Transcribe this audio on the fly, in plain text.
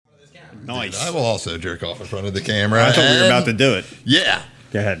Nice. I will also jerk off in front of the camera. I thought we were about to do it. Yeah.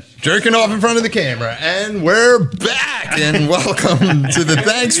 Go ahead. Jerking off in front of the camera. And we're back. And welcome to the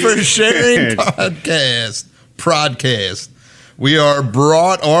Thanks for Sharing podcast. We are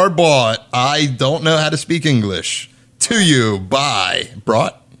brought or bought, I don't know how to speak English, to you by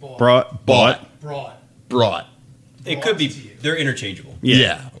brought. It could be. They're interchangeable.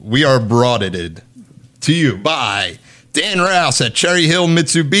 Yeah. We are broughted to you by Dan Rouse at Cherry Hill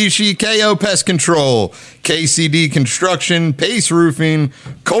Mitsubishi, KO Pest Control, KCD Construction, Pace Roofing,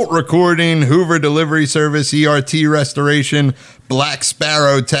 Colt Recording, Hoover Delivery Service, ERT Restoration, Black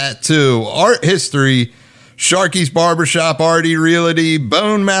Sparrow Tattoo, Art History, Sharky's Barbershop, Artie Realty,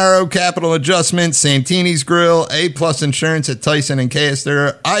 Bone Marrow Capital Adjustment, Santini's Grill, A-Plus Insurance at Tyson and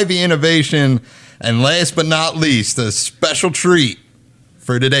Caster, Ivy Innovation, and last but not least, a special treat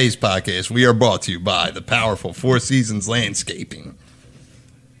for today's podcast. We are brought to you by the powerful Four Seasons Landscaping.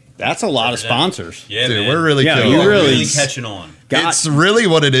 That's a lot of sponsors. Yeah, Dude, man. we're really killing you it. really catching on. It's really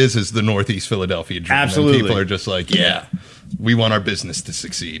what it is the Northeast Philadelphia dream. Absolutely. And people are just like, yeah, we want our business to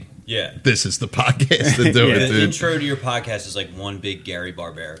succeed. Yeah. This is the podcast to do it, The dude. intro to your podcast is like one big Gary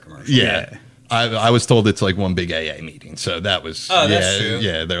Barbera commercial. Yeah. I was told it's like one big AA meeting, so that was that's true.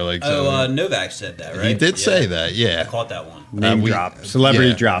 Yeah, they're like, Novak said that, right? he did say that, I yeah. caught that one. Name drop.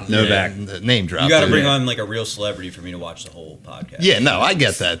 Celebrity drop. Novak. Name drop. You got to dude. bring on like a real celebrity for me to watch the whole podcast. Yeah, no, I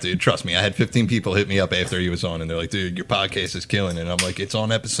get that, dude. Trust me. I had 15 people hit me up after he was on, and they're like, dude, your podcast is killing it. And I'm like, it's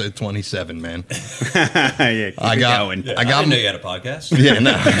on episode 27, man. I going. I didn't know you had a podcast.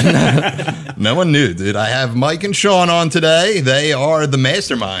 Yeah, no one knew, dude. I have Mike and Sean on today. They are the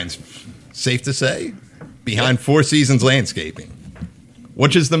masterminds, safe to say, behind Four Seasons Landscaping,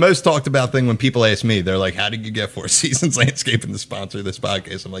 which is the most talked about thing when people ask me. They're like, how did you get Four Seasons Landscaping to sponsor this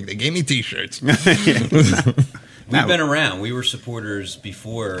podcast? I'm like, they gave me t-shirts. We've been around. We were supporters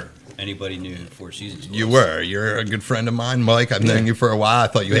before anybody knew who Four Seasons was. You were. You're a good friend of mine, Mike. I've known you for a while. I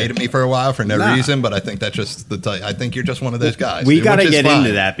thought you hated me for a while for no reason, but I think that's just I think you're just one of those guys. We got to get fine.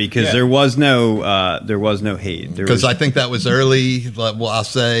 into that because there was no hate. Because I think that was early, well, I'll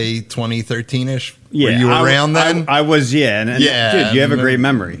say 2013-ish. Yeah, Were you around then? I was, yeah. And dude, you have a great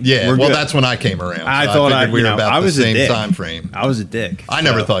memory. Yeah, We're well, good. that's when I came around. So I thought figured we were about I was the a same dick. time frame. I was a dick. I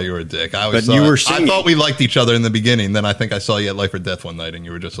never thought you were a dick. I always But you were I singing. thought we liked each other in the beginning. Then I think I saw you at Life or Death one night, and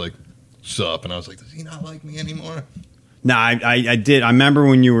you were just like, sup? And I was like, does he not like me anymore? No, I did. I remember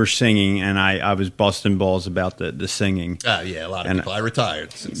when you were singing, and I was busting balls about the singing. Yeah, a lot of people. I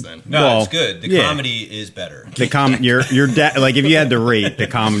retired since then. No, Well, it's good. The yeah. comedy is better. The like if you had to rate the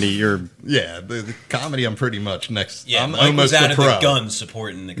comedy, Yeah, the comedy, I'm pretty much next. Yeah, I'm Mike almost was out a of pro. the gun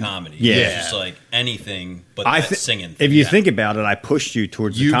supporting the comedy. Yeah. It was just like anything but that singing thing. If you think about it, I pushed you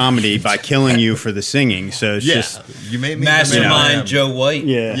towards the comedy by killing you for the singing. So it's just you made me Mastermind Joe White.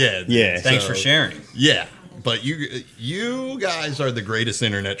 Yeah. Thanks for sharing. Yeah, but you guys are the greatest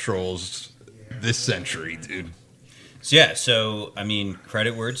internet trolls this century, dude. So I mean,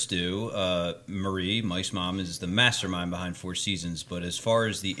 credit where it's due. Marie, Mike's mom, is the mastermind behind Four Seasons. But as far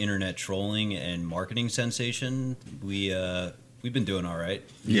as the internet trolling and marketing sensation, we've been doing all right.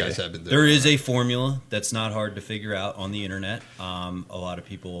 You guys have been doing There is all right. a formula that's not hard to figure out on the internet. A lot of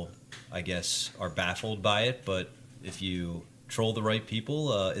people, I guess, are baffled by it. But if you troll the right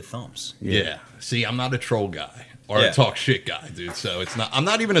people, it thumps. Yeah. See, I'm not a troll guy or a talk shit guy, dude. So I'm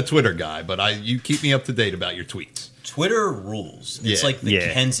not even a Twitter guy, but you keep me up to date about your tweets. Twitter rules. It's like the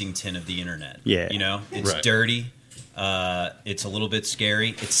Kensington of the internet. Yeah. You know, it's dirty. It's a little bit scary.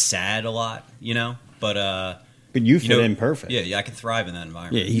 It's sad a lot, you know, but you fit in perfect. Yeah, I can thrive in that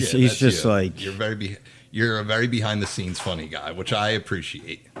environment. Yeah, he's just like you're a very behind the scenes funny guy, which I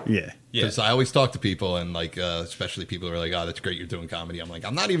appreciate. Yeah. Because I always talk to people and like, especially people who are like, oh, that's great, you're doing comedy. I'm like,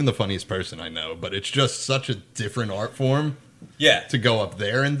 I'm not even the funniest person I know, but it's just such a different art form. Yeah. To go up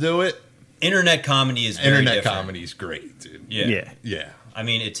there and do it. Internet comedy is very Internet different. comedy is great, dude. Yeah. I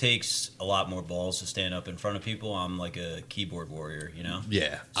mean, it takes a lot more balls to stand up in front of people. I'm like a keyboard warrior, you know?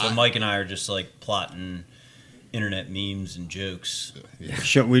 Yeah. So Mike and I are just like plotting internet memes and jokes.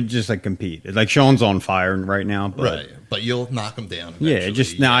 Yeah. We just like compete. Like Sean's on fire right now, but but you'll knock him down.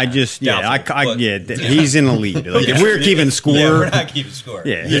 He's in the lead. Like if we're keeping score, we're not keeping score.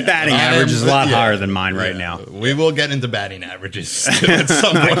 Yeah, his batting average is a lot higher than mine right now. We will get into batting averages at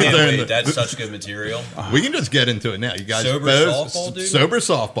some point. I can't wait. That's such good material. We can just get into it now. You guys sober both softball, dude? Sober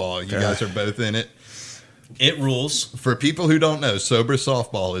softball. You guys are both in it. It rules. For people who don't know, sober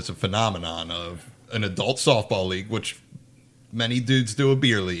softball is a phenomenon of an adult softball league, which many dudes do a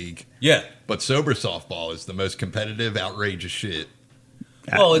beer league. Yeah. But sober softball is the most competitive, outrageous shit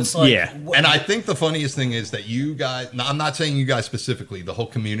Well, it's like, Yeah. And I think the funniest thing is that you guys, no, I'm not saying you guys specifically, the whole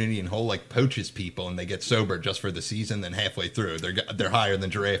community and whole like poaches people and they get sober just for the season. Then halfway through, they're higher than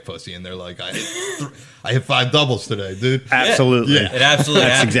Giraffe Pussy, and they're like, I hit 5 doubles today, dude. Absolutely. Yeah. it absolutely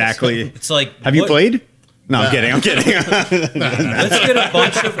That's happens. exactly. It's like, Have you what- played? No, I'm kidding. Let's get a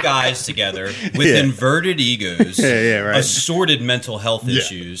bunch of guys together with Yeah. inverted egos, Yeah, right. assorted mental health Yeah.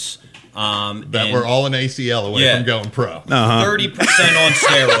 issues, That and we're all an ACL away Yeah. from going pro. 30% on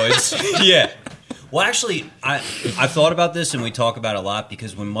steroids. Yeah. Well, actually, I thought about this, and we talk about it a lot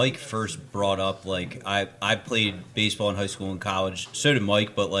because when Mike first brought up, like, I played baseball in high school and college. So did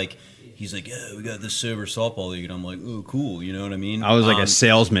Mike, but like, he's like, yeah, we got this sober softball league, and I'm like, oh, cool. You know what I mean? I was like a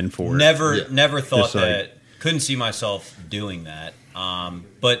salesman for it. Never thought Just like- that. Couldn't see myself doing that.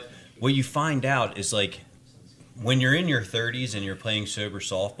 But what you find out is like when you're in your 30s and you're playing sober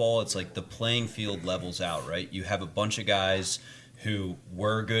softball, it's like the playing field levels out, right? You have a bunch of guys who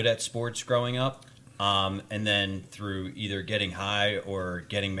were good at sports growing up, and then through either getting high or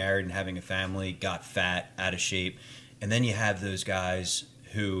getting married and having a family, got fat, out of shape. And then you have those guys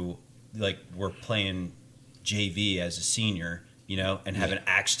who like were playing JV as a senior, you know, and have an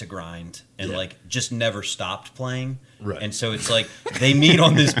axe to grind and Yeah. like just never stopped playing. Right. And so it's like they meet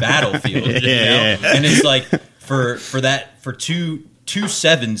on this battlefield, you know? Yeah. And it's like for two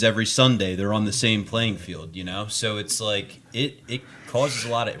 7s every Sunday, they're on the same playing field, you know? So it's like it causes a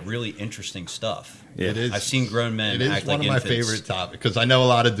lot of really interesting stuff. It is. I've seen grown men It is act one like of my infants. favorite topics because I know a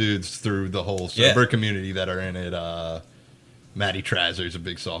lot of dudes through the whole sober community that are in it. Matty Trazer is a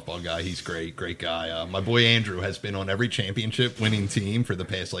big softball guy. He's great guy. My boy Andrew has been on every championship winning team for the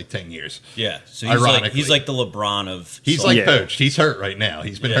past like 10 years. Yeah. So Ironically. he's like the LeBron of He's softball. like Yeah. poached. He's hurt right now.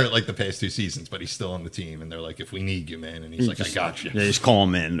 He's been Yeah. hurt like the past 2 seasons, but he's still on the team. And they're like, if we need you, man. And he's like, I got you. They just call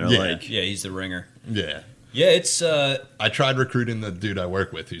him in. They're Yeah. like, Yeah, he's the ringer. Yeah. Yeah, it's I tried recruiting the dude I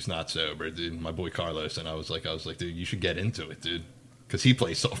work with who's not sober, dude, my boy Carlos, and I was like, dude, you should get into it, dude, because he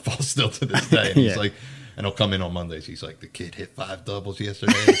plays softball still to this day. And he's Yeah. like, and he'll come in on Mondays. He's like, the kid hit 5 doubles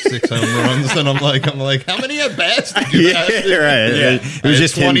yesterday, 6 home runs, and I'm like, how many at bats did you have? yeah, right. Yeah. It was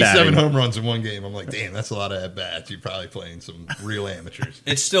just him 27 batting. home runs in one game. I'm like, damn, that's a lot of at bats. You're probably playing some real amateurs.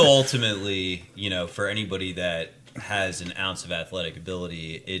 it's still ultimately, you know, for anybody that has an ounce of athletic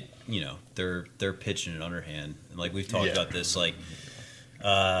ability, it, you know, they're pitching an underhand. And like we've talked Yeah. about this, like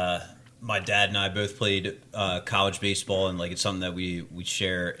my dad and I both played college baseball, and like it's something that we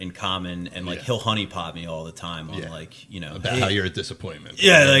share in common. And like Yeah. he'll honeypot me all the time on Yeah. like, you know, About hey, how you're a disappointment.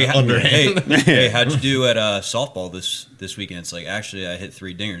 yeah, like underhand. hey, how'd you do at softball this weekend? It's like, actually, I hit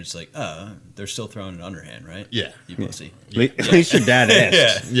 3 dingers. It's like, they're still throwing an underhand, right? Yeah. You pussy. At least your dad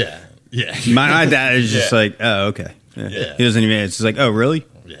asked. Yeah. Yeah. My dad is just Yeah. like, oh, okay. Yeah. He doesn't even, it's just like, oh, really?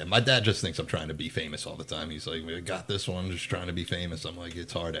 Yeah, my dad just thinks I'm trying to be famous all the time. He's like, we got this one, just trying to be famous. I'm like,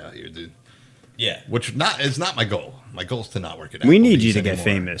 it's hard out here, dude. Yeah. Which is not my goal. My goal is to not work at Applebee's We need you to get anymore.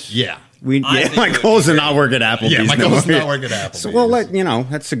 famous. Yeah. I think My it would goal is be to great. not work at Applebee's. Yeah, my no goal is to more. not work at Applebee's. So, well,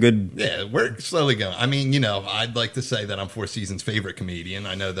 that's a good. Yeah, we're slowly going. I mean, I'd like to say that I'm Four Seasons' favorite comedian.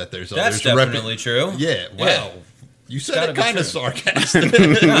 I know that there's That's others. definitely true. Yeah, wow. Yeah. You said gotta it be kind of true. sarcastic. No,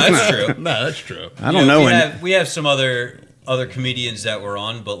 that's true. No, that's true. I don't know. We have some other comedians that we're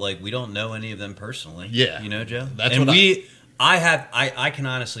on, but like we don't know any of them personally. Yeah. You know, Joe? That's and what I can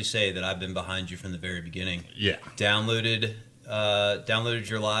honestly say that I've been behind you from the very beginning. Yeah. Downloaded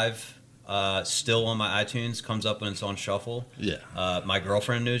your live, still on my iTunes, comes up when it's on shuffle. Yeah. My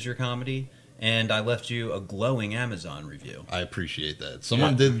girlfriend knows your comedy, and I left you a glowing Amazon review. I appreciate that.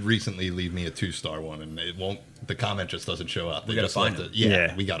 Someone did recently leave me a 2-star one, and it won't. The comment just doesn't show up. We They gotta just find left them.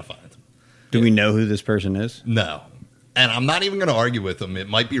 Yeah. we gotta find them. Do we know who this person is? No, and I'm not even going to argue with them. It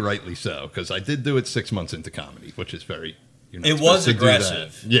might be rightly so because I did do it 6 months into comedy, which is very. You're not It was supposed to do that.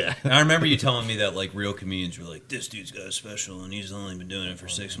 aggressive. Yeah. And I remember you telling me that like real comedians were like, this dude's got a special, and he's only been doing it for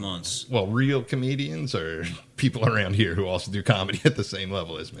 6 months. Well, real comedians or people around here who also do comedy at the same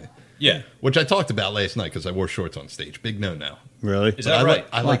level as me, Yeah. which I talked about last night because I wore shorts on stage. Big no. Really? Is But that I right?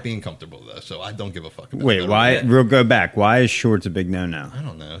 I like being comfortable though, so I don't give a fuck about. Wait, that. why? Yeah. We'll go back. Why is shorts a big no-no? I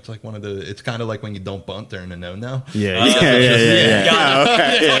don't know. It's like one of the. It's kind of like when you don't bunt during a no. Yeah, yeah. Got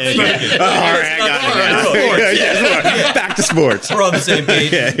it. Okay, yeah. Oh, all right, I got it. Yeah, back to sports. We're on the same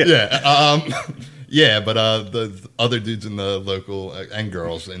page. Yeah, but the other dudes in the local and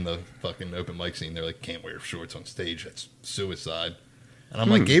girls in the fucking open mic scene, they're like, can't wear shorts on stage. That's suicide. And I'm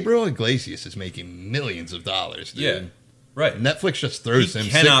like, Gabriel Iglesias is making millions of dollars, dude. Yeah. Right. Netflix just throws He him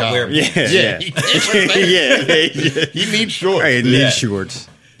cannot sitcoms. wear- Yeah. He can't wear pants. yeah. He needs shorts. Right, dude. need Yeah. shorts.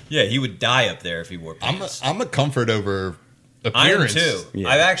 Yeah, he would die up there if he wore pants. I'm a comfort over I am appearance. too. Yeah.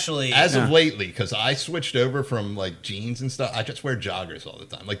 I've actually As of lately, because I switched over from like jeans and stuff, I just wear joggers all the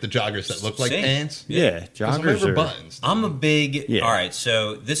time, like the joggers that look like Same. pants. Yeah, 'Cause I'm joggers over are. buttons. dude. I'm a big. Yeah. All right,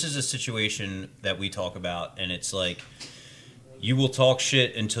 so this is a situation that we talk about, and it's like you will talk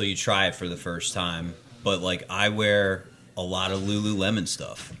shit until you try it for the first time. But like, I wear a lot of Lululemon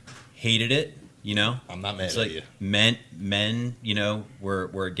stuff. Hated it, you know. I'm not mad It's at like you. men, you know,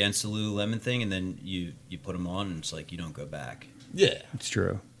 we're against the Lululemon thing, and then you put them on, and it's like you don't go back. Yeah. It's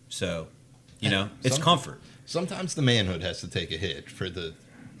true. So, you know, it's Some- comfort. Sometimes the manhood has to take a hit for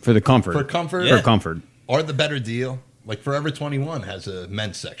For comfort. comfort. Yeah. For comfort. Or the better deal. Like Forever 21 has a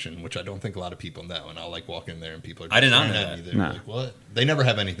men's section, which I don't think a lot of people know. And I'll like walk in there and people are just I did not staring know at me. that. They're No. like, what? They never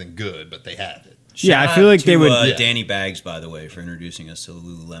have anything good, but they have it. Yeah, I Shout feel out like they to, would- Yeah. Danny Bags, by the way, for introducing us to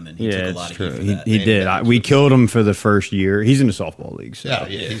Lululemon. He Yeah, took a it's lot of true. heat for He, that. he did. We killed him for the first year. He's in the softball league. So. Yeah,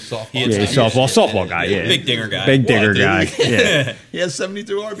 he's softball. He Yeah, is- he's Yeah, softball guy. Yeah, Big digger guy. Big What, digger dude? guy. Yeah, He has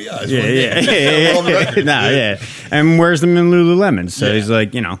 72 RBIs. yeah, One yeah, game. yeah, World yeah. record, Nah, dude. yeah. And wears them in Lululemon. So Yeah. he's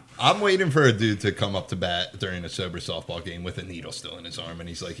like, you know, I'm waiting for a dude to come up to bat during a sober softball game with a needle still in his arm, and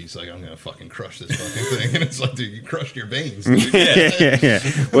he's like, I'm gonna fucking crush this fucking thing, and it's like, dude, you crushed your veins. Dude. yeah.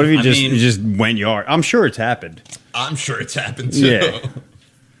 What if you I mean- you just went yard? I'm sure it's happened. I'm sure it's happened too. Yeah.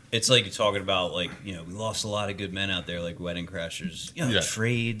 It's like you're talking about, like, you know, we lost a lot of good men out there, like Wedding Crashers, you know, Yeah.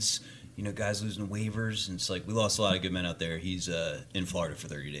 trades, you know, guys losing waivers. And it's like, we lost a lot of good men out there. He's in Florida for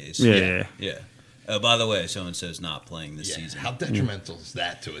 30 days. Yeah. Yeah. By the way, so and so's not playing this Yeah, season. how detrimental is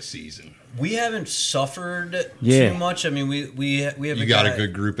that to a season? We haven't suffered Yeah. too much. I mean, we have You a got guy, a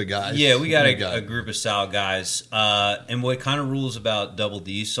good group of guys. Yeah, we got You a group of solid guys. And what kind of rules about Double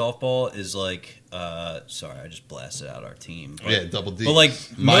D softball is like, sorry, I just blasted out our team. But, Yeah, Double D. But like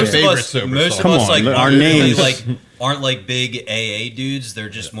My most favorite of us, sober most of softball. Come us on, like our aren't really, names. like aren't like big AA dudes. They're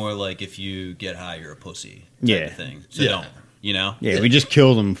just more like if you get high, you're a pussy. Type Yeah. of thing. So Yeah. don't, you know? Yeah, we just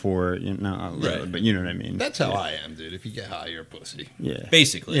killed him for not really, Right. but you know what I mean. That's how I am, dude. If you get high, you're a pussy. Yeah.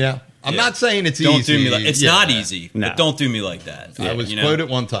 Basically. Yeah. I'm Yeah. not saying it's Don't easy. do me like it's Yeah. not easy. No. But don't do me like that. I was you know? quoted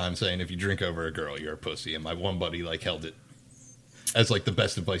one time saying, if you drink over a girl, you're a pussy. And my one buddy like held it as like the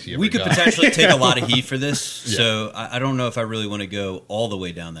best advice he ever We could got. potentially take a lot of heat for this, Yeah. so I don't know if I really want to go all the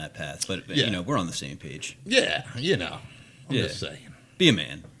way down that path. But Yeah. you know, we're on the same page. Yeah, you know. I'm Yeah. just saying. Be a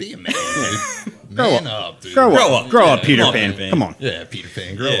man. Be a man, dude. Grow Man up, dude. Grow Grow up. up. Grow Yeah, up, Peter come on, Pan. Peter Pan. Come on. Yeah, Peter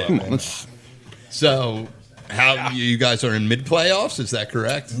Pan, grow Yeah. up. Come man. on. Let's, So, how you guys are in mid playoffs? Is that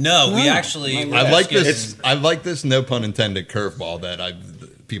correct? No, we actually. we're I like just this. I like this. No pun intended. Curveball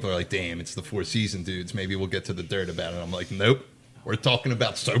that people are like, damn, it's the fourth season, dudes. Maybe we'll get to the dirt about it. I'm like, nope. We're talking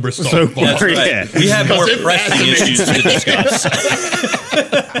about sober So softball. That's right. Yeah. We have more Because it pressing issues to discuss.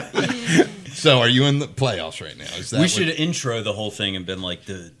 So, are you in the playoffs right now? Is that We what- should intro the whole thing and been like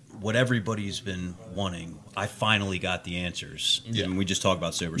what everybody's been wanting. I finally got the answers. Yeah. And we just talk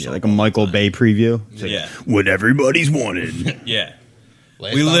about sober yeah, softball like a Michael all the time. Bay preview. It's like, Yeah. What everybody's wanted. Yeah.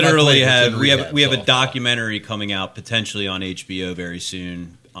 Last We time I literally played was have in we have rehab we have a softball. documentary coming out potentially on HBO very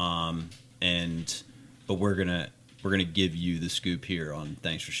soon. But we're gonna give you the scoop here on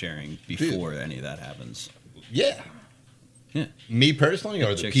thanks for sharing before any of that happens. Yeah. Yeah. Me personally,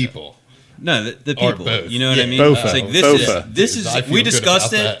 or the Chicks people? No, the Or people. both. You know what I Yeah, mean? both. It's like Both. this Dude, is I feel we good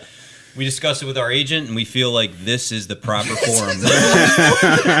discussed about it. that. We discussed it with our agent, and we feel like this is the proper forum.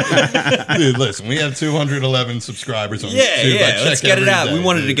 Dude, listen, we have 211 subscribers on Yeah, YouTube. I yeah. check Let's get it every out. day, We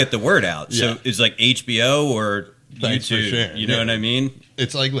wanted dude. to get the word out. Yeah. So it's like HBO or Thanks for YouTube. sharing. You know Yeah. what I mean?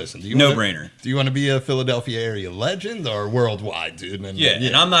 It's like, listen, do you No-brainer. Do you want to be a Philadelphia area legend or worldwide, dude? And, Yeah.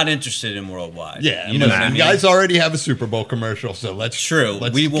 And I'm not interested in worldwide. yeah, You know what I you mean? guys already have a Super Bowl commercial, so let's True.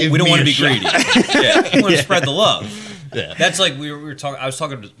 Let's We give don't me want to a be shot. greedy. Yeah. We want to spread the love. Yeah, That's like we were talking. I was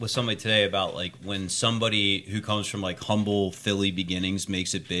talking with somebody today about like when somebody who comes from like humble Philly beginnings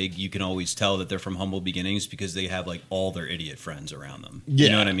makes it big. You can always tell that they're from humble beginnings because they have like all their idiot friends around them. Yeah.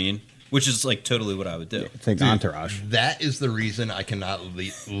 You know what I mean? Which is like totally what I would do. It's like Dude, Entourage. that is the reason I cannot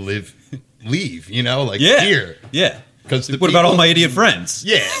leave. You know, like Yeah. here. Yeah. 'Cause the What about all people- my idiot friends?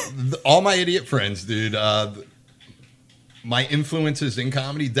 Yeah, all my idiot friends, dude. My influences in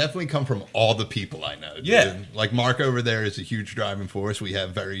comedy definitely come from all the people I know. Dude. Yeah. Like Mark over there is a huge driving force. We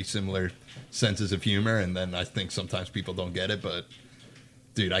have very similar senses of humor, and then I think sometimes people don't get it, but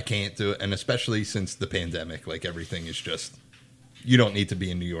dude, I can't do it. And especially since the pandemic, like everything is just, you don't need to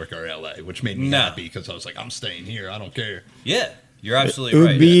be in New York or LA, which made me No. happy because I was like, I'm staying here. I don't care. Yeah. You're It absolutely would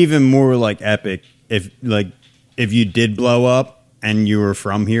right. be even more like epic if you did blow up and you were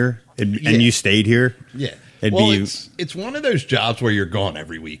from here and you stayed here. Yeah. It'd well, be- it's one of those jobs where you're gone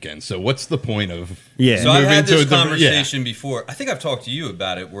every weekend. So what's the point of Yeah. So I've moving had to a this different- conversation before. I think I've talked to you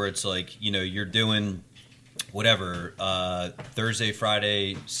about it, where it's like, you know, you're doing whatever, Thursday,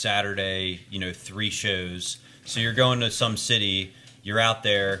 Friday, Saturday, 3 shows. So you're going to some city, you're out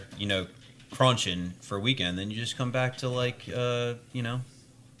there, crunching for a weekend, then you just come back to a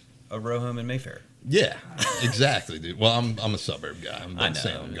row home in Mayfair. Yeah, exactly, dude. Well, I'm a suburb guy. I'm I a know.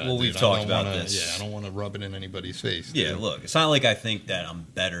 Salem guy. Well, we've dude. talked about this. Yeah, I don't want to rub it in anybody's face. Yeah, dude. look, it's not like I think that I'm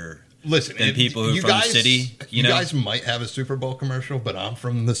better Listen, than people who are from the city. You guys might have a Super Bowl commercial, but I'm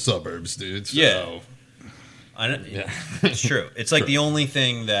from the suburbs, dude. So. Yeah. It's true. It's like True. the only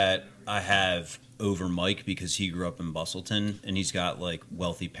thing that I have over Mike, because he grew up in Bustleton and he's got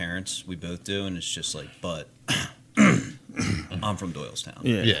wealthy parents. We both do, and it's just but I'm from Doylestown.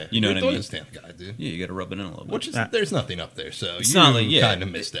 Yeah, You know what I mean? Doylestown guy, dude. Yeah, you got to rub it in a little bit. Which is there's nothing up there, so It's you not like- yeah. kind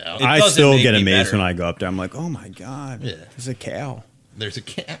of missed out. It I doesn't still make get me amazed better. when I go up there. I'm like, oh my god, Yeah. there's a cow. There's a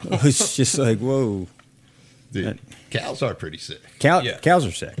cow. It's just like, whoa. Dude, cows are pretty sick. Yeah. Cows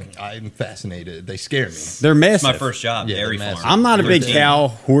are sick. I'm fascinated. They scare me. They're massive. It's my first job, Yeah, dairy they're farm. massive. I'm not a big 13. cow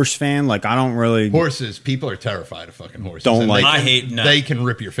horse fan. I don't really. Horses, people are terrified of fucking horses. Don't And like- they I can- hate- no. They can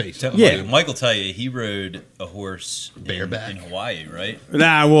rip your face off. Yeah. Mike will tell you he rode a horse Bareback? in Hawaii, right?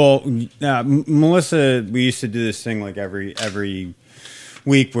 Nah, well, Melissa, we used to do this thing every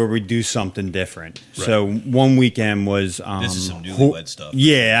week where we do something different. Right. So one weekend was This is some newlywed stuff.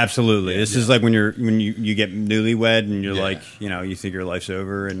 Yeah, absolutely. This is like when you get newlywed and you're Yeah. you think your life's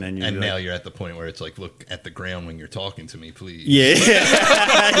over, and then you're And like, now you're at the point where it's like, look at the ground when you're talking to me, please. yeah.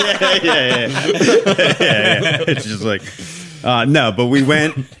 Yeah. It's just like no, but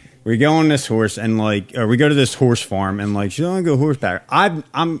we go on this horse and or we go to this horse farm and she's only go horseback. I'm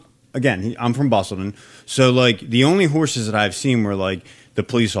from Bustleton, so the only horses that I've seen were the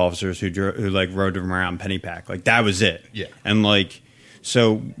police officers who rode them around Pennypack. That was it. Yeah. And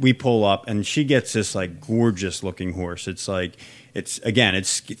so we pull up and she gets this gorgeous looking horse. It's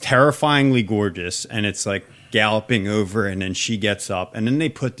it's terrifyingly gorgeous, and it's galloping over, and then she gets up, and then they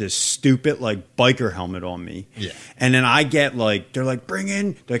put this stupid biker helmet on me. Yeah. And then I get they're bring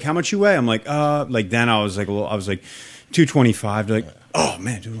in, how much you weigh? I'm then I was I was 225. They're oh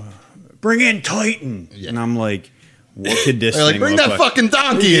man, dude, bring in Titan. Yeah. And I'm what could this They're like, thing bring look that fucking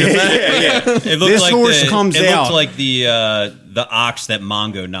donkey in, man. It looked This horse comes it out. looked like the ox that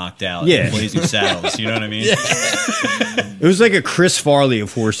Mongo knocked out Yeah. in Blazing Saddles. You know what I mean? It was like a Chris Farley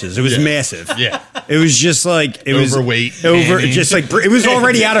of horses. It was massive. Yeah. It was just it was Overweight, over panting. just it was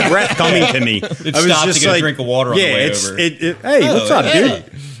already out of breath coming to me. It I was stopped just to get a drink of water on the way over. Hey, Oh, what's up, hey.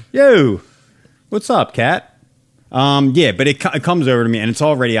 dude? Yo, what's up, cat? Yeah, but it comes over to me and it's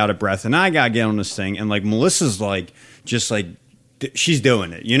already out of breath, and I gotta get on this thing, and Melissa's she's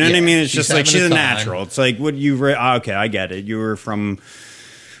doing it. You know what I Yeah, mean? It's she's just having she's a a time. natural. It's what you okay, I get it. You were from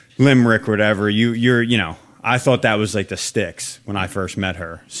Limerick, whatever. You're I thought that was the sticks when I first met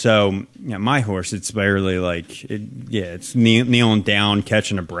her. So my horse, it's barely it's kneeling down,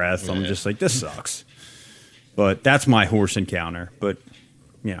 catching a breath. I'm Yeah. just this sucks. But that's my horse encounter. But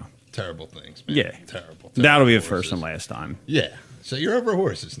Terrible things, man. yeah, Terrible. that'll be the horses. first and last time. Yeah. So you're over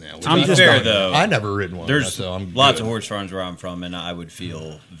horses now. which I'm I just don't fair, know. though. I never ridden one. There's so I'm lots good. of horse farms where I'm from, and I would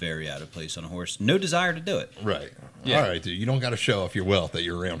feel very out of place on a horse. No desire to do it. Right. Yeah. All right, dude. You don't got to show off your wealth that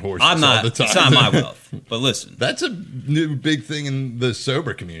you're around horses I'm all not. the time. It's not my wealth. But listen, That's a new big thing in the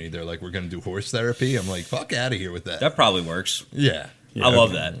sober community. They're like, we're going to do horse therapy. I'm like, fuck out of here with that. that probably works. Yeah. Yeah. I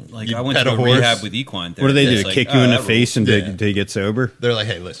love that. You I went pet to a a horse. rehab with equine therapy. What do they do? It's Kick you in the that face and Yeah. to get sober? They're like,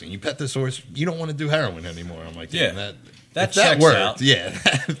 hey, listen, you pet this horse, you don't want to do heroin anymore. I'm like, Yeah. yeah, That if that checks worked. out. Yeah,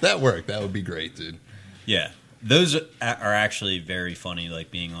 if that worked, that would be great, dude. Yeah. Those are actually very funny,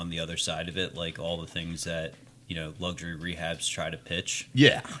 being on the other side of it, all the things that, luxury rehabs try to pitch.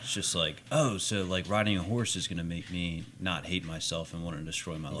 Yeah. It's just oh, so riding a horse is going to make me not hate myself and want to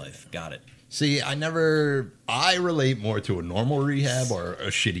destroy my life. Got it. See, I relate more to a normal rehab or a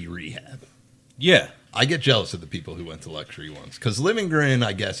shitty rehab. Yeah. I get jealous of the people who went to luxury ones because Living Grin,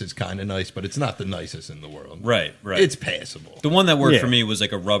 I guess, is kind of nice, but it's not the nicest in the world. Right. It's passable. The one that worked Yeah. for me was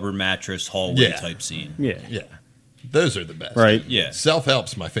a rubber mattress hallway Yeah. type scene. Yeah. Yeah, those are the best. Right. Yeah.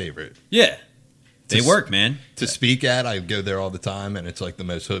 Self-help's my favorite. Yeah. They Just- work, man. To speak at, I go there all the time, and it's the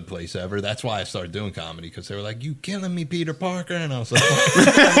most hood place ever. That's why I started doing comedy, because they were like, "You killing me, Peter Parker," and I was like, "I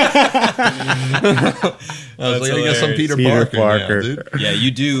was like, I got some hilarious. Peter Peter Parker, now, Parker. dude." Yeah,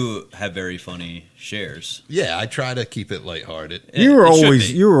 you do have very funny shares. Yeah, I try to keep it lighthearted. You were It should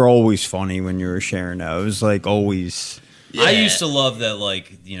always be. you were always funny when you were sharing that. It was always. I Yeah. used to love that,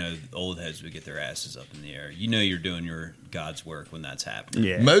 old heads would get their asses up in the air. You're doing your God's work when that's happening.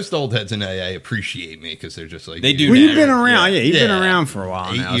 Yeah. Most old heads in AA appreciate me because they're just like They do Well, now. you've been around. Yeah, you've been Yeah. around for a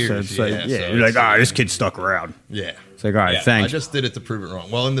while 8 now. years, So it's yeah, you're so like, it's- this kid stuck around. Yeah, It's like, all right, Yeah, I thanks. just did it to prove it wrong.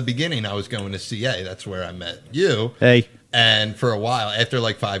 Well, in the beginning, I was going to CA. That's where I met you. Hey, And for a while, after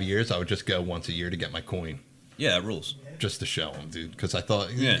like 5 years, I would just go once a year to get my coin. Yeah, that rules. Just to show them, dude. Because I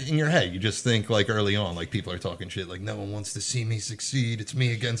thought, Yeah. in your head, you just think like early on, like people are talking shit, like no one wants to see me succeed. It's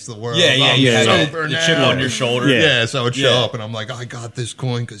me against the world. Yeah, I'm you had sober the now. chip on your shoulder. Yeah, so I would show Yeah. up and I'm like, I got this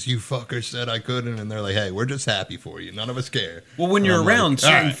coin because you fuckers said I couldn't. And they're like, hey, we're just happy for you. None of us care. Well, when you're And I'm around, like,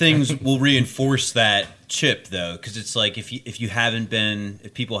 certain all right. things will reinforce that chip, though, because it's like if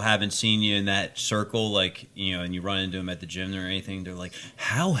people haven't seen you in that circle, like and you run into them at the gym or anything, they're like,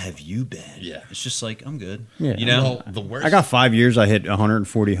 "How have you been?" Yeah. it's just like I'm good. Yeah. Well, the worst. I got 5 years. I hit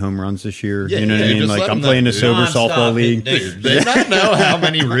 140 home runs this year. Yeah, you know what yeah, I mean? just Like let I'm them know, playing a dude. sober Nonstop softball league. hitting Dude, they not know how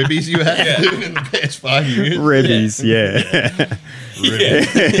many ribbies you had dude, in the past 5 years. Ribbies, yeah.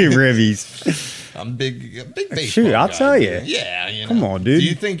 Ribbies. I'm big baseball. Shoot, I'll guy, tell dude. you. Yeah, Come on, dude. Do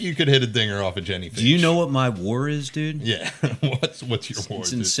you think you could hit a dinger off of Jenny Finch? Do you know what my war is, dude? Yeah. What's your war? It's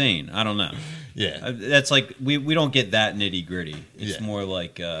dude? insane. I don't know. Yeah. That's like we don't get that nitty gritty. It's Yeah. more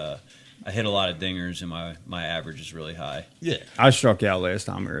like I hit a lot of dingers, and my average is really high. Yeah. I struck out last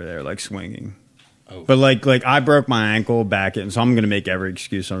time we were there, like swinging. Oh. But like I broke my ankle back, and so I'm gonna make every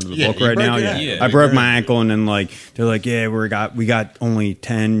excuse under the Yeah, book you right broke now. your Yeah, ankle. Yeah. I broke my Yeah. ankle, and then like they're like, yeah, we got only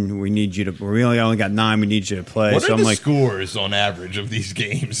 10. We need you to. We only got 9. We need you to play. What so are I'm the like, scores on average of these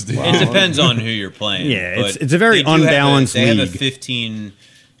games, dude? It depends on who you're playing. Yeah, but it's a very they do have unbalanced They have a league. 15.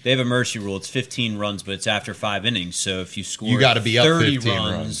 They have a mercy rule. It's 15 runs, but it's after 5 innings. So if you score, You gotta be up 30 15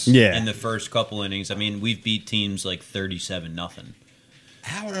 runs, runs. Yeah. in the first couple innings. I mean, we've beat teams like 37-0.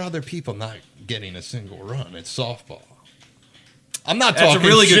 How are other people not getting a single run? It's softball. I'm not That's a talking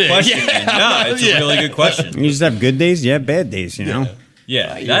really good shit. question. Yeah, man. I'm No, not- it's yeah. a really good question. you just have good days, yeah, bad days, you know.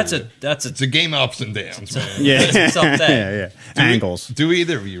 Yeah, I that's hear a It's a game of ups and downs, man. Yeah, It's up there. yeah, yeah. Angles. Do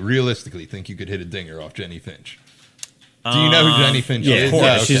either of you realistically think you could hit a dinger off Jenny Finch? Do you know who Jenny Finch yeah, is? of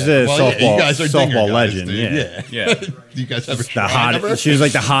course. She's a yeah, softball- you guys are dinger softball guys, legend, dude. yeah. Yeah. Do you guys have a The shrine of her? hottest. She was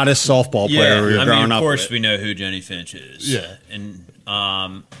like the hottest softball player Yeah, we were I growing mean, of up course with. we know who Jenny Finch is. Yeah. And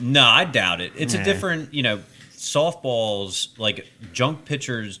no, I doubt it. It's Nah. a different, softballs, like junk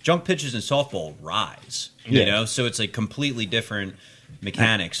pitches and softball rise. Yeah. So it's like completely different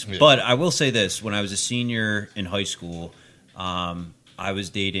mechanics. Yeah. But I will say this: when I was a senior in high school, I was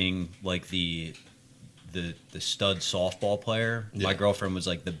dating like the stud softball player. Yeah. My girlfriend was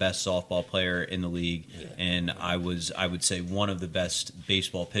like the best softball player in the league, and I would say one of the best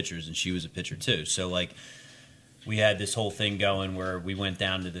baseball pitchers, and she was a pitcher too. So like we had this whole thing going where we went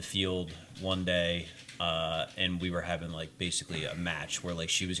down to the field one day, and we were having like basically a match where like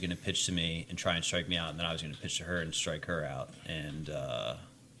she was going to pitch to me and try and strike me out, and then I was going to pitch to her and strike her out, and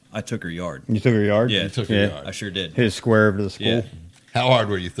I took her yard. You took her yard. Yeah. You took her Yeah. yard. I sure did. Hit a square over to the school. Yeah. How hard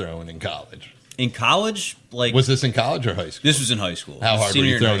were you throwing in college? In college, like Was this in college or high school? this was in high school. How hard were Senior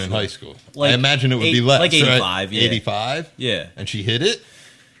you throwing in high school? Like I imagine it would be eight- less. like right? 85, yeah. 85? Yeah. And she hit it?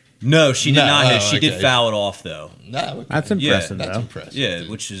 No, she did No, not hit. oh, She did okay. foul it off though. No. That's Yeah, impressive, That's though. impressive. Yeah, dude.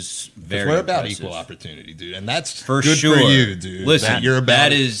 which is 'Cause very. we're about impressive. equal opportunity, dude. And that's For good sure. for you, dude. Listen, you're about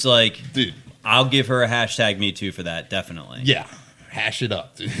that it. is like, Dude, I'll give her a hashtag me too for that. Definitely. yeah. Hash it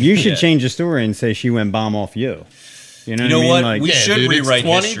up, dude. You should Yeah. change the story and say she went bomb off you. You know, You know what I mean? what? Like, We should dude, rewrite it's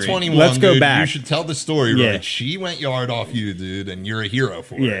 20, history. 21, Let's go dude. back. You should tell the story Yeah. right. She went yard off you, dude, and you're a hero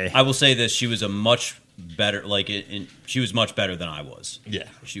for it. yeah. I will say this: she was a much better. She was much better than I was. Yeah.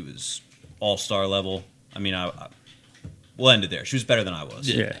 She was all-star level. I mean, we'll end it there. She was better than I was.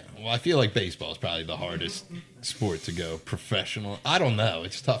 Yeah. Well, I feel like baseball is probably the hardest sport to go professional. I don't know.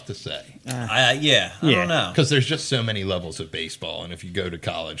 It's tough to say. I Yeah. don't know. Because there's just so many levels of baseball. And if you go to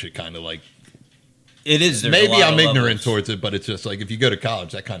college, it kind of like, It is. There's a maybe lot I'm of ignorant levels. towards it, but it's just like if you go to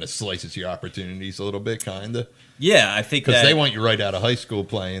college, that kind of slices your opportunities a little bit, kind of. Yeah, I think Because that they want you right out of high school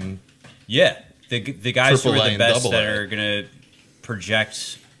playing. Yeah, the guys who Triple A are the and best double that A. are going to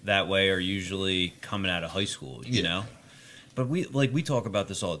project that way are usually coming out of high school. You Yeah. know, but we talk about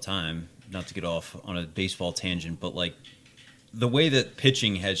this all the time. Not to get off on a baseball tangent, but like the way that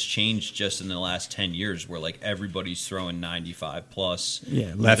pitching has changed just in the last 10 years, where like everybody's throwing 95 plus.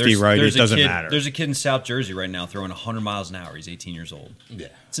 Yeah, lefty, right, it a doesn't kid- matter. There's a kid in South Jersey right now throwing 100 miles an hour. He's 18 years old. Yeah.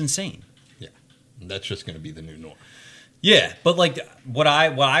 It's insane. Yeah. That's just going to be the new norm. Yeah, but like what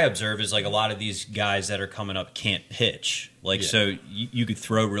I observe is like a lot of these guys that are coming up can't pitch. Like Yeah. so you could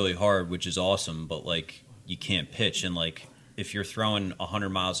throw really hard, which is awesome, but like you can't pitch, and like if you're throwing 100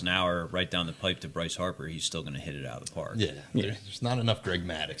 miles an hour right down the pipe to Bryce Harper, he's still going to hit it out of the park. Yeah, there's not enough Greg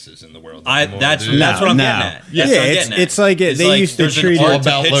Maddixes in the world. That's dude. what I'm getting at. Yeah, That's what I'm getting at. it's like they used to there's an treat art it to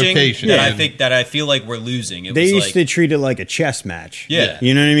about pitching location. that I feel like we're losing. It They was used like, to treat it like a chess match. Yeah.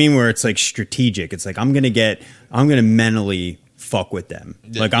 You know what I mean? Where it's like strategic. It's like I'm gonna mentally fuck with them.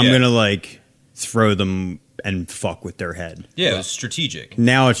 Like I'm Yeah. gonna like throw them and fuck with their head. yeah, it was strategic.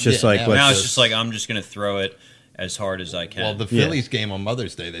 Now it's just Yeah, like now let's Now it's just like I'm just going to throw it as hard as I can. Well, the Phillies game on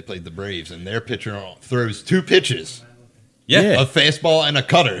Mother's Day, they played the Braves, and their pitcher throws 2 pitches, yeah. a fastball and a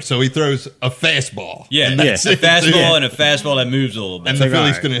cutter. So he throws a fastball. Yeah, and that's a it. fastball Yeah. and a fastball that moves a little bit. And the like, Phillies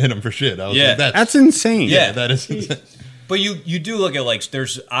all right. couldn't hit him for shit. I was Yeah. like, that's insane. Yeah. that is. But you do look at like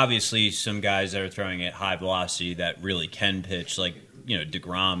there's obviously some guys that are throwing at high velocity that really can pitch. Like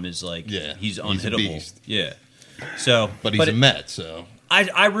DeGrom is like Yeah, he's he's a unhittable. beast. Yeah. So, But he's a Met, so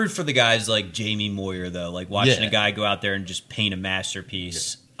I root for the guys like Jamie Moyer though, like watching Yeah. a guy go out there and just paint a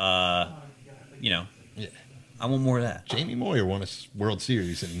masterpiece. Yeah. I want more of that. Jamie Moyer won a World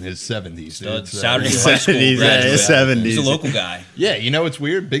Series in his 70s. dude, so- Saturday high school 70s, graduate. 70s. He's a local guy. Yeah, it's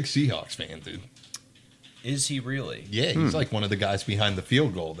weird. Big Seahawks fan, dude. Is he really? Yeah, he's like one of the guys behind the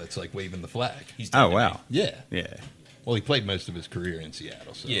field goal that's like waving the flag. He's Oh dead to wow. me. Yeah. Yeah. Well, he played most of his career in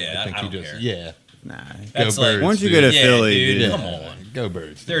Seattle, so Yeah, I think I he don't just care. yeah. Nah. That's Go like Birds, Once you dude. go to Yeah, Philly, dude. dude. Come on. Go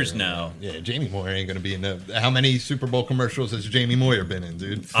Birds. dude. There's no. Yeah, Jamie Moyer ain't going to be in no. How many Super Bowl commercials has Jamie Moyer been in,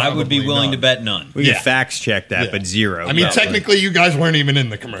 dude? I would be Probably willing none. to bet none. We Yeah. can fax check that, Yeah. but zero. I mean, probably. technically, you guys weren't even in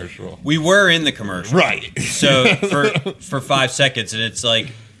the commercial. We were in the commercial, Right. So for 5 seconds, and it's like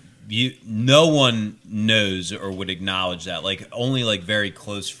no one knows or would acknowledge that. Like only like very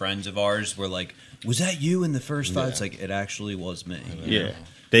close friends of ours were like, "Was that you in the first 5?" Yeah. It's like it actually was me. Yeah.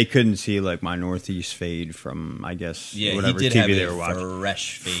 They couldn't see like my northeast fade from I guess Yeah, whatever he did TV have they a were watching.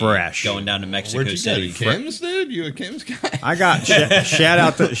 fresh fade Fresh. going down to Mexico Where'd you City. go? Kim's, dude? You a Kim's guy? I got shout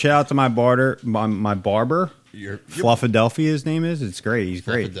out to my barber, my barber. You're Fluffadelphia, his name is. It's great. He's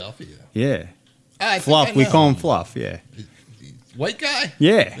great. Philadelphia. Yeah. I think Fluff. I We know call him Fluff. Yeah. White guy?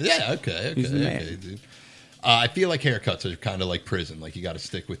 Yeah. Yeah, okay, He's the man. okay, dude. I feel like haircuts are kind of like prison. Like you got to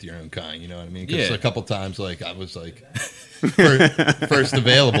stick with your own kind. You know what I mean? Because Yeah. a couple times, like I was like first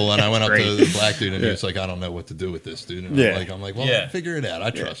available, and I went up to the black dude, and he was like, "I don't know what to do with this, dude." And Yeah. I'm like, well, Yeah. figure it out. I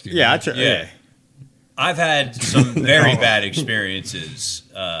trust you. Yeah. man." Yeah. I've had some very bad experiences,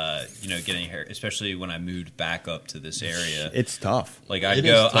 getting hair, especially when I moved back up to this area. It's tough. Like It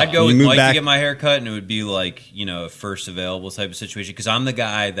is tough. I'd go You with move Mike back- to get my hair cut, and it would be like a first available type of situation. Because I'm the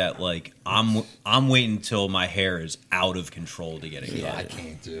guy that like I'm waiting until my hair is out of control to get it Yeah, I cut.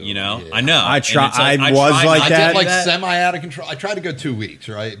 can't do. You know, Yeah. I know. I And try- it's like, I was try like not I to that. get do like semi out of control. I try to go 2 weeks,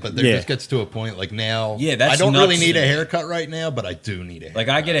 right? But there Yeah. just gets to a point like now. Yeah, that's I don't really nuts need to a me. haircut right now, but I do need a haircut. Like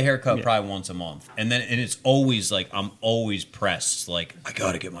I get a haircut probably once a month, and it's always like I'm always pressed. Like I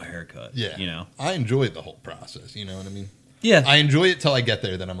gotta get my hair cut. Yeah, I enjoy the whole process. You know what I mean? Yeah. I enjoy it till I get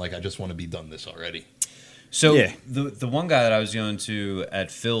there. Then I'm like, I just want to be done this already. So Yeah. the one guy that I was going to at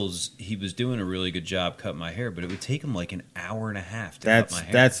Phil's, he was doing a really good job cutting my hair, but it would take him like an hour and a half to cut my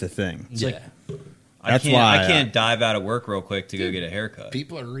hair. That's the thing. It's like, That's I why, can't dive out of work real quick to go get a haircut.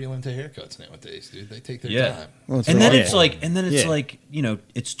 People are real into haircuts nowadays, dude. They take their Yeah. time. Well, it's And then all- it's yeah. like, it's Yeah. like,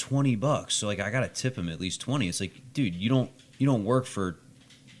 it's $20. So like, I gotta tip him at least 20. It's like, dude, you don't work for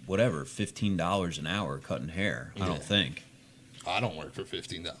whatever $15 an hour cutting hair. I Yeah. don't think. I don't work for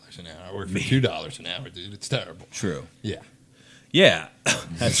 $15 an hour. I work for $2 an hour, dude. It's terrible. True. Yeah. Yeah,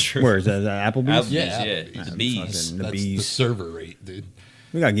 that's true. Where is that? Applebee's? Applebee's, Yeah, yeah, Applebee's. the bees. Fucking- The That's bees. the server rate, dude.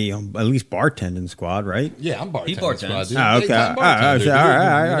 We gotta get you on at least bartending squad, right? Yeah, I'm bartending. He bartends. squad, dude. Oh, okay. Daytime All right, bartender, dude. all right,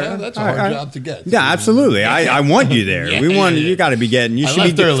 You all know, right, that's a all hard right. job to get. Yeah, absolutely. I want you there. Yeah, We want yeah. you. Got to be getting. You I should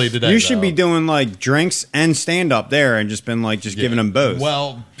left be early today, You should be though. doing like drinks and stand up there, and just been like giving them both.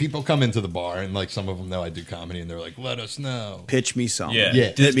 Well, people come into the bar, and like some of them know I do comedy, and they're like, "Let us know." pitch me something. Yeah.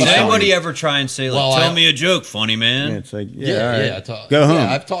 Yeah. Did me anybody something. ever try and say like, Well, "Tell I- me a joke, funny man"? And it's like Yeah, all right. I talk. Go home. Yeah,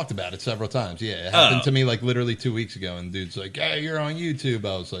 I've talked about it several times. Yeah, it happened Oh. to me like literally 2 weeks ago, and dude's like, "Hey, you're on YouTube."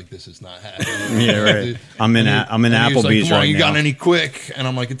 I was like, "This is not happening." Yeah, right. Dude. I'm in And I'm in and he was like, Applebee's "Come on, right you now. got any quick?" And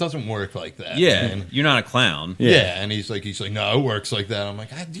I'm like, "It doesn't work like that." Yeah, man." you're not a clown. Yeah. Yeah, and he's like, "No, it works like that." I'm like,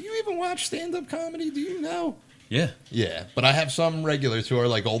 "Do you even watch stand-up comedy? Do you know?" Yeah. Yeah, but I have some regulars who are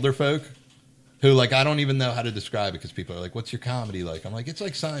like older folk, who, like, I don't even know how to describe it because people are like, what's your comedy like? I'm like, it's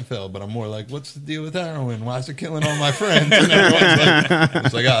like Seinfeld, but I'm more like, what's the deal with heroin? Why is it killing all my friends? And everyone's like,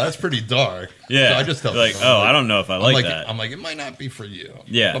 it's like, oh, that's pretty dark. Yeah. So I just tell like, people, oh, I'm I don't know if I like that. I'm like, it might not be for you.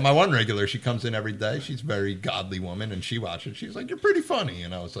 Yeah. But my one regular, she comes in every day. She's a very godly woman, and she watches. She's like, you're pretty funny.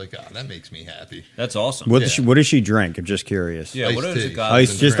 And I was like, oh, that makes me happy. That's awesome. What does she drink? I'm just curious. Yeah, what Iced is tea. it, God?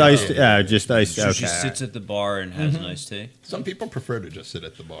 Ice, just iced. Yeah, just iced. So Okay. she sits at the bar and has an iced tea. Some people prefer to just sit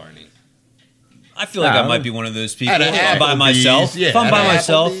at the bar and eat. I feel like I Oh. might be one of those people. At a If I'm by Applebee's, myself. yeah, If I'm at by a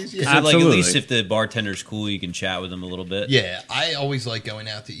myself, Applebe's, yeah. so like at Absolutely. least if the bartender's cool, you can chat with them a little bit. Yeah, I always like going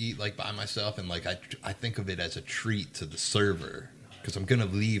out to eat like by myself, and like I think of it as a treat to the server because I'm gonna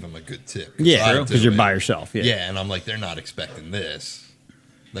leave them a good tip. Yeah, I do because you're it. by yourself. Yeah. Yeah, and I'm like, they're not expecting this.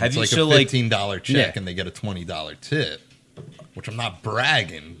 Then Have it's you- like so, a like- $15 check, Yeah. and they get a $20 tip, which I'm not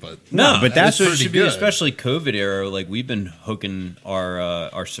bragging, but No, but that's what it pretty should be, good. especially COVID era. Like we've been hooking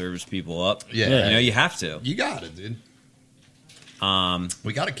our service people up. Yeah. You know, you have to. you got it, dude.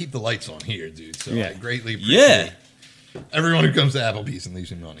 We got to keep the lights on here, dude. So Yeah. I greatly appreciate Yeah. everyone who comes to Applebee's and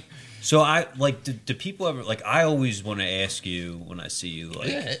leaves me money. So I like. Do people ever like? I always want to ask you when I see you, like,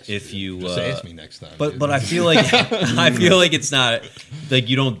 Yeah, if you. just ask me next time. But dude. but I feel like it's not like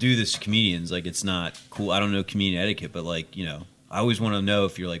you don't do this to comedians. Like it's not cool. I don't know comedian etiquette, but like I always want to know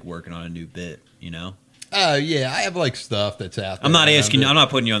if you're like working on a new bit. Yeah, I have like stuff that's out there. I'm not around asking. it. I'm not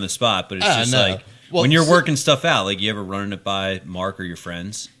putting you on the spot, but it's just no. like Well, when you're so- working stuff out. Like you ever running it by Mark or your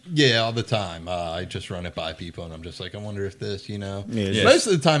friends? Yeah, all the time. I just run it by people, and I'm just like, I wonder if this, Yeah. Most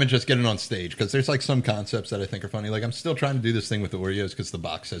of the time, it's just getting on stage because there's like some concepts that I think are funny. Like I'm still trying to do this thing with the Oreos because the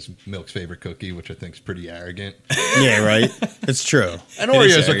box says Milk's favorite cookie, which I think is pretty arrogant. Yeah, right. It's true. And It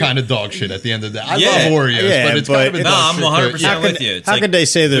is Oreos are arrogant. kind of dog shit at the end of the day. I Yeah. love Oreos, Yeah, but it's but kind of a it's- No, dog I'm shit 100 cookie. percent with you. It's how like, could they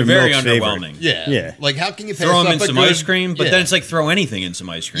say they're very Milk's favorite? underwhelming? Yeah, Yeah. Like how can you pass Throw them up in a some good, ice cream, but yeah. then it's like throw anything in some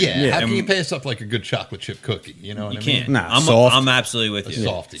ice cream. yeah. Yeah. How can And you pass up like a good chocolate chip cookie? You know what You I mean? can't. Nah, I'm soft. I'm absolutely with A you.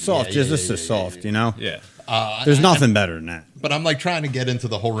 softie. Soft, Yeah, just yeah, this is yeah, soft. You know, Yeah. there's nothing better than that. But I'm like trying to get into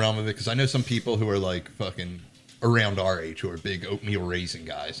the whole realm of it because I know some people who are like fucking around our age who are big oatmeal raisin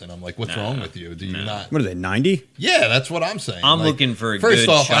guys, and I'm like, what's Nah. wrong with you? Do you not? What are they? 90? Yeah, that's what I'm saying. I'm Like, looking for a first good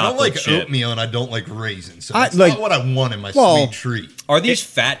off, I don't chocolate like chip. oatmeal and I don't like raisins, so I that's like- not what I want in my well- sweet treat. Are these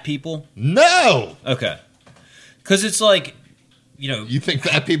fat people? No, Okay. Because it's like, you think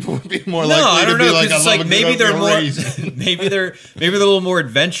fat people would be more no, likely I to don't be know. like, Because I it's love like a maybe good they're oatmeal more, raisin. maybe they're a little more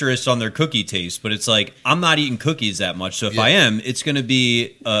adventurous on their cookie taste. But it's like I'm not eating cookies that much. So if Yeah. I am, it's going to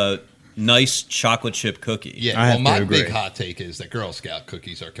be a nice chocolate chip cookie. Yeah, I well, have to my agree. big hot take is that Girl Scout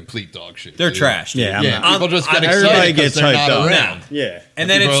cookies are complete dog shit. They're dude. trash. Dude. Yeah, I'm Yeah, not- people just get I'm- excited everybody because gets they're hyped not up. around. Yeah. And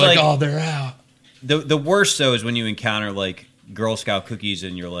then People it's are like oh, they're out. the worst though is when you encounter like Girl Scout cookies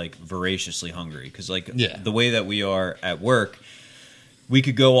and you're like voraciously hungry because like Yeah. the way that we are at work, we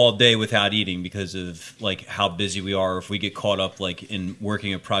could go all day without eating because of like how busy we are. If we get caught up like in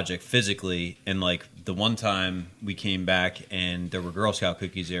working a project physically, and like the one time we came back and there were Girl Scout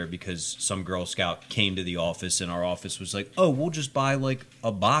cookies there because some Girl Scout came to the office and our office was like, oh, we'll just buy like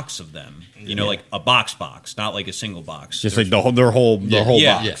a box of them, like a box, not like a single box. Just like their whole Yeah. box.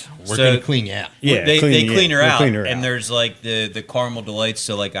 Yeah, we're So- gonna clean you out. Yeah, they clean her they out, clean her and out. there's like the caramel delights.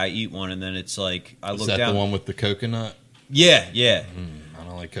 So like I eat one, and then it's like I Is look that down. the one with the coconut? Yeah. I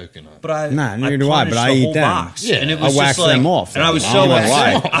don't like coconut. But I Nah, neither do I, but punished I the eat whole them. box. Yeah. and it I was wax just like, them off, and I was though. so I don't know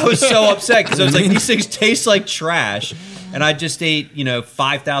upset. why. I was so upset because I was like, these things taste like trash, and I just ate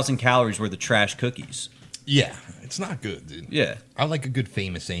 5,000 calories worth of trash cookies. Yeah, it's not good, dude. Yeah, I like a good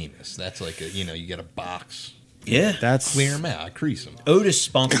Famous Amos. That's like you get a box, yeah. That's clear them out, I crease them. Otis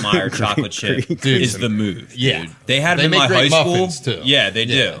Spunkmeyer chocolate chip Dude. is the move. Yeah. dude. They had They them in make my high great school. muffins, too. Yeah, they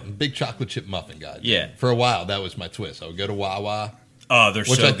Yeah, do. big chocolate chip muffin guy. dude. Yeah. For a while, that was my twist. I would go to Wawa, Oh, they're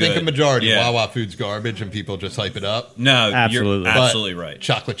which so I think good. a majority Yeah. of Wawa food's garbage, and people just hype it up. No, Absolutely. you're But absolutely right.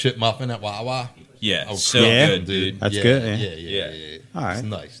 Chocolate chip muffin at Wawa. Yeah, Oh, so Yeah. good, dude. That's good, yeah. Yeah. All right.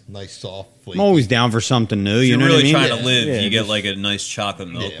 It's nice, soft, flaky. I'm always down for something new. If You you're know really what I mean? trying to live, Yeah, you get just- like a nice chocolate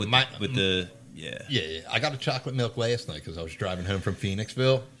milk Yeah, with the yeah. Yeah. I got a chocolate milk last night because I was driving home from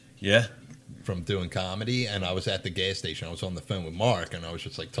Phoenixville Yeah. from doing comedy, and I was at the gas station. I was on the phone with Mark, and I was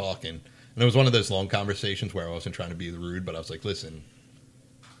just like talking. And it was one of those long conversations where I wasn't trying to be rude, but I was like, listen,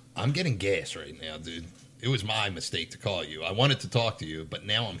 I'm getting gas right now, dude. It was my mistake to call you. I wanted to talk to you, but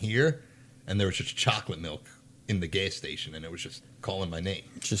now I'm here, and there was just chocolate milk in the gas station, and it was just calling my name.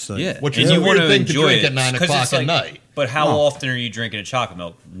 just like, Yeah, Which and is you a weird want thing to enjoy drink it. at 9 'Cause o'clock it's at like- night. But how Oh. often are you drinking a chocolate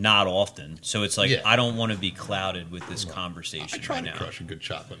milk? Not often. So it's like Yeah. I don't want to be clouded with this conversation I try right to now. crush a good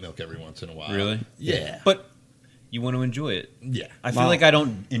chocolate milk every once in a while. Really? Yeah. But you want to enjoy it. Yeah. I feel Wow. like I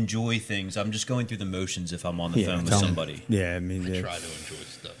don't enjoy things. I'm just going through the motions if I'm on the Yeah, phone with tell me. somebody. Yeah, I mean, I yeah. try to enjoy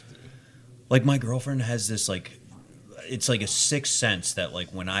stuff, dude. like my girlfriend has this like, it's like a sixth sense that like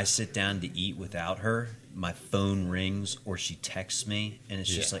when I sit down to eat without her, my phone rings or she texts me, and it's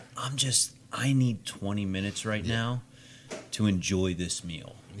just like I need 20 minutes right now to enjoy this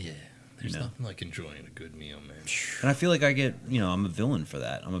meal. Yeah. There's nothing like enjoying a good meal, man. And I feel like I'm a villain for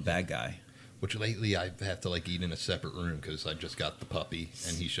that. I'm a bad guy. Which lately I have to like eat in a separate room because I just got the puppy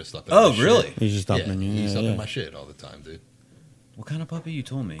and he's just up in Oh, my shit. really? He's just up in you. He's up yeah. in my shit all the time, dude. What kind of puppy you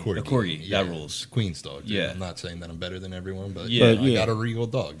told me? Corgi. A corgi. Yeah, That rules. Queen's dog, dude. Yeah. I'm not saying that I'm better than everyone, but Yeah. I got a regal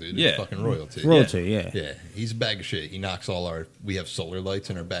dog, dude. Yeah. It's fucking royalty. Royalty, yeah. Yeah, he's a bag of shit. He knocks we have solar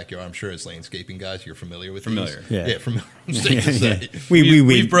lights in our backyard. I'm sure as landscaping guys, you're familiar with Familiar. these. Yeah. Familiar. I'm safe to say.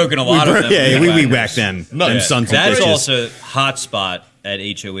 We've broken a lot of them. Yeah, we Whackers. whacked them. No, them yeah. sons of That's bitches. also hot spot at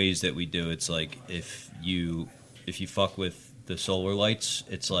HOAs that we do. It's like if you fuck with the solar lights,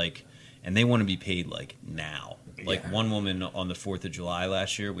 it's like, and they want to be paid like now. Like one woman on the 4th of July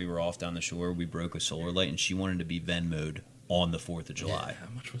last year, we were off down the shore, we broke a solar light, and she wanted to be Venmo'd on the 4th of July. Yeah,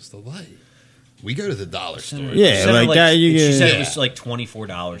 how much was the light? We go to the dollar store. Yeah, Sent her, like that, you she get- said Yeah. it was like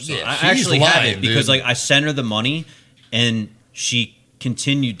 $24. So Yeah, I she's actually had lying, it because dude. like I sent her the money, and she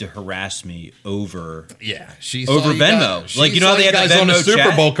continued to harass me over. Yeah, she Over saw you Venmo. guys- Like, she you know how saw they had that guys on the Venmo Super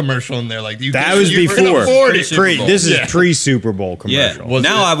chat? Bowl commercial, and they're like, That was you can before. afford it. Super Bowl. This is Yeah. pre-Super Bowl commercial. Yeah.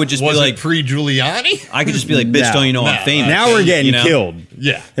 Now I would just be was like- it pre-Giuliani? I could just be like, "Bitch, No, don't you know I'm no, famous?" Now we're getting You know? killed.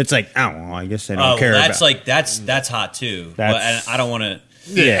 Yeah. It's like, oh, well, I guess they don't Oh, care well, that's about. like that's hot too. But That's- and I don't want to.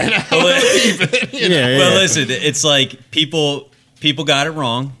 yeah, Yeah. Well, listen, it's like people got it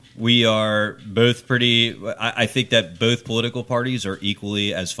wrong. We are both pretty. I think that both political parties are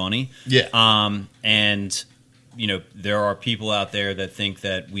equally as funny. Yeah. And there are people out there that think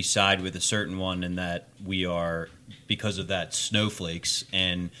that we side with a certain one, and that we are, because of that, snowflakes,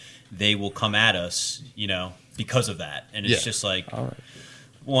 and they will come at us, because of that. And it's Yeah. just like,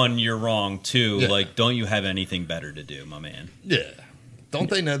 one, you're wrong. Two, Yeah. like, don't you have anything better to do, my man? Yeah. Don't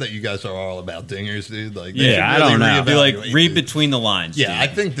they know that you guys are all about dingers, dude? Like, Yeah, they should I don't know. Be like, reevaluate, read dude. between the lines. Yeah, dude.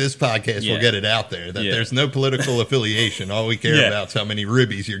 I think this podcast Yeah. will get it out there that Yeah. there's no political affiliation. All we care Yeah. about is how many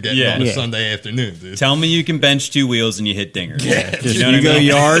ribbies you're getting Yeah. on a Yeah. Sunday afternoon, dude. Tell me you can bench 2 wheels and you hit dingers. Yeah. just, You know what I go mean?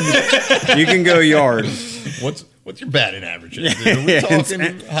 yard. You can go yard. What's your batting average? Dude? Are we Yeah, talking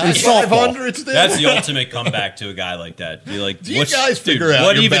in high softball. 500s, dude? That's the ultimate comeback to a guy like that. Be like, Do you guys figure out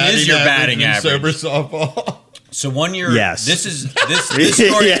what your even is your batting in average? sober softball? So one year, Yes. this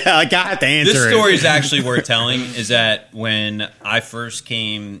story. Yeah, like I have to answer This it. story is actually worth telling. Is that when I first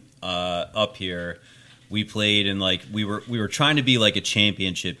came up here, we played and like we were trying to be like a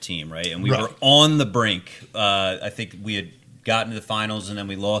championship team, right? And we Right. were on the brink. I think we had gotten to the finals and then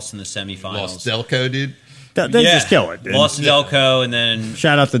we lost in the semifinals. Lost Delco, dude. Then Yeah. just kill it, dude. Lost to Delco, and then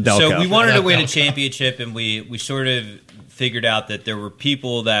Shout out to Delco. So we wanted to win a Delco. championship, and we sort of figured out that there were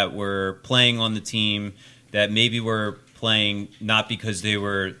people that were playing on the team that maybe were playing not because they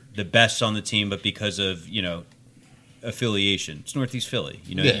were the best on the team, but because of affiliation. It's Northeast Philly.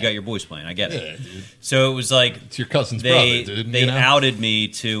 Yeah. You got your boys playing. I get Yeah, it. dude. So it was like It's your cousin's they brother, dude. they you know? outed me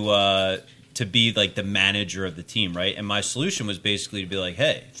to be like the manager of the team, right? And my solution was basically to be like,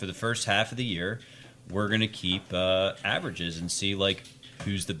 hey, for the first half of the year, we're gonna keep averages and see like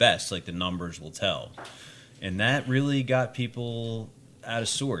who's the best. Like the numbers will tell, and that really got people out of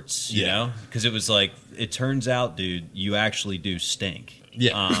sorts, you Yeah. know, because it was like it turns out, dude, you actually do stink.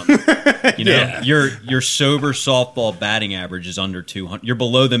 Yeah. Yeah. Your sober softball batting average is under 200. You're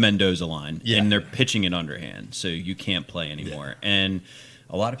below the Mendoza line, Yeah. and they're pitching it underhand, so you can't play anymore. And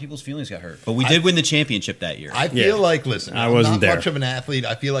a lot of people's feelings got hurt, but we did win the championship that year. I Yeah. feel like, listen, I I'm wasn't not there. much of an athlete.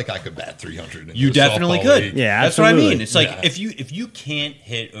 I feel like I could bat 300. In You the definitely softball could. league. Yeah, that's what I absolutely. mean. It's like Yeah. if you can't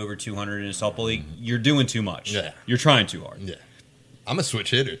hit over 200 in a softball league, you're doing too much. Yeah. You're trying too hard. Yeah. I'm a switch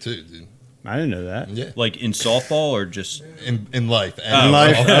hitter, too, dude. I didn't know that. Yeah. Like in softball or just In life. And Oh, In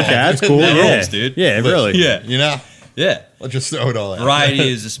life, softball. okay, that's cool. That yeah. rules, dude. Yeah, Listen, really. yeah, You know? yeah. Let's just throw it all out. Variety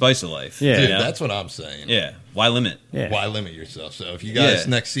is the spice of life. Yeah. Dude, you know? that's what I'm saying. Yeah. Why limit? Yeah. Why limit yourself? So if you guys Yeah.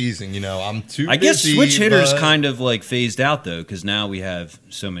 next season, I'm too I guess busy, switch hitters but- kind of like phased out though, because now we have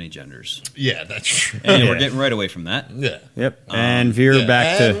so many genders, Yeah, that's true. and Yeah. we're getting right away from that. Yeah. Yep. And veer Yeah,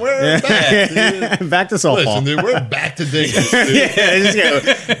 back and to we're back, dude. back to softball. Listen, dude, we're back to dingers, dude. Yeah,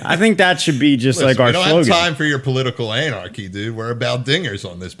 just go. I think that should be just Listen, like our we don't slogan. have time for your political anarchy, dude. We're about dingers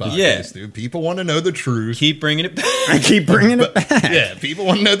on this podcast, Yeah. dude. People want to know the truth. Keep bringing it back. I keep bringing it back. Yeah, people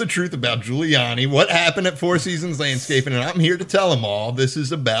want to know the truth about Giuliani, what happened at Four Seasons Landscaping, and I'm here to tell them all this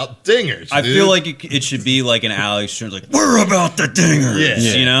is about dingers. I dude. feel like it should be like an Alex Jones, like we're about the dingers.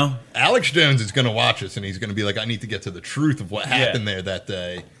 Yeah. You know. Alex Jones is going to watch us, and he's going to be like, I need to get to the truth of what happened there that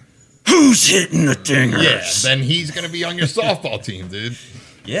day. Who's hitting the dingers? Yeah, then he's going to be on your softball team, dude.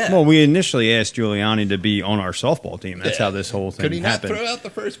 Yeah. Well, we initially asked Giuliani to be on our softball team. That's how this whole thing Could he not happened. throw out the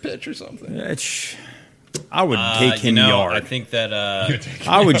first pitch or something? I would take him yard. I think that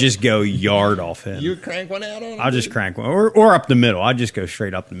I would just go yard off him. You would crank one out on him? I'll just crank one. Or up the middle. I'd just go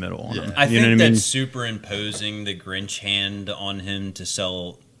straight up the middle on him. I You think know what that I mean? superimposing the Grinch hand on him to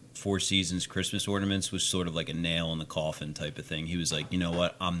sell Four Seasons Christmas ornaments was sort of like a nail in the coffin type of thing. He was like, you know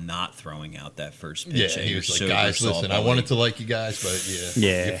what? I'm not throwing out that first Yeah, pitch. he was like, Sober guys, listen, I softball wanted league. to like you guys, but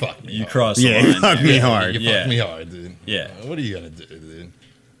Yeah. you fucked me. You hard. crossed Yeah, the he line. fucked me hard. You Yeah. fucked me hard, dude. Yeah. What are you going to do, dude?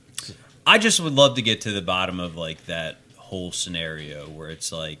 I just would love to get to the bottom of like that whole scenario where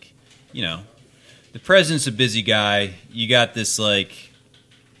it's like, you know, the president's a busy guy. You got this like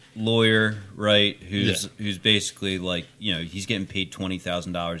lawyer, right? Who's basically like, you know, he's getting paid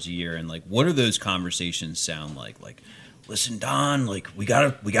 $20,000 a year, and like, what do those conversations sound like? Like, listen, Don, like we got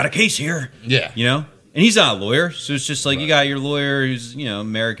a case here. Yeah. You know. And he's not a lawyer, so it's just like you got your lawyer who's, you know,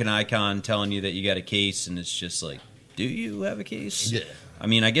 American icon telling you that you got a case, and it's just like, do you have a case? Yeah. I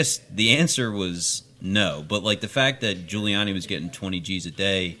mean, I guess the answer was no, but like the fact that Giuliani was getting 20 G's a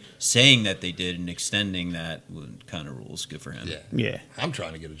day, saying that they did and extending that kind of rules. Good for him. Yeah. Yeah. I'm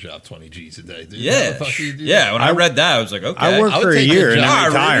trying to get a job 20 G's a day, dude. How Yeah. the fuck do you do Yeah. that? When I read that, I was like, okay. I worked I would for a take year the and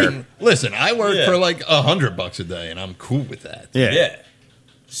job. then retired. Listen, I work Yeah. for like $100 a day, and I'm cool with that. Yeah. Yeah.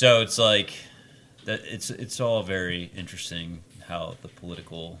 So it's like that. It's all very interesting how the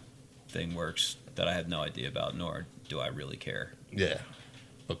political thing works that I have no idea about, nor do I really care. Yeah.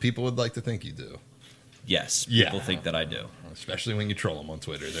 But people would like to think you do, Yes, Yeah. people think that I do. especially when you troll them on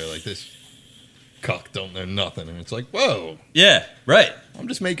Twitter. They're like, this cuck don't know nothing. And it's like, whoa, Yeah, right. I'm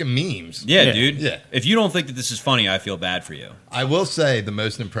just making memes. Yeah, Yeah. dude. Yeah. If you don't think that this is funny, I feel bad for you. I will say the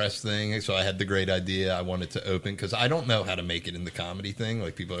most impressed thing, so I had the great idea I wanted to open, because I don't know how to make it in the comedy thing.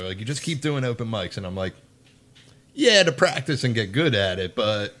 Like, people are like, you just keep doing open mics. And I'm like, yeah, to practice and get good at it.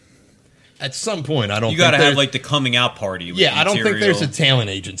 But at some point, I don't You think got to have there's- like the coming out party. With Yeah, I don't think there's a material. talent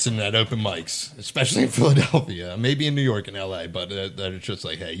agent sitting at open mics, especially in Philadelphia. Maybe in New York and LA, but that it's just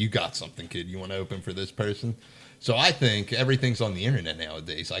like, hey, you got something, kid. You want to open for this person? So I think everything's on the internet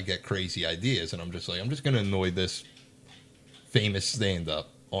nowadays. I get crazy ideas, and I'm just like, I'm just going to annoy this famous stand-up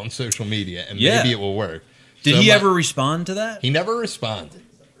on social media, and Yeah. maybe it will work. Did So he my- ever respond to that? He never responded.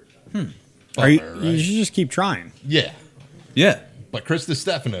 Or you, Bummer, you right? should just keep trying. Yeah. Yeah. But Chris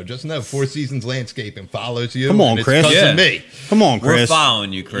DiStefano, just know Four Seasons Landscaping follows you. Come on, and it's Chris. 'cause Yeah. of me. Come on, We're Chris.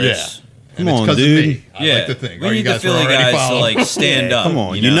 following you, Chris. Yeah. And Come it's on, 'cause dude. of me. I Yeah. like to think. We Oh, you need the guys were Philly already guys to following. like stand up. Come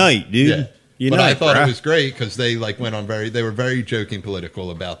on, you know? unite, dude. Yeah. Unite, But I thought bruh. it was great because they like went on they were very joking political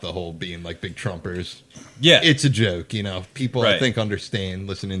about the whole being like big Trumpers. Yeah. It's a joke, you know. People I Right. think understand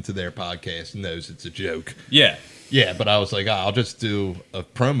listening to their podcast knows it's a joke. yeah. Yeah, but I was like, I'll just do a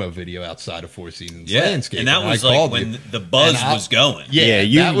promo video outside of Four Seasons Yeah. Landscape. And that was I like called when you. the buzz And I- was going. Yeah,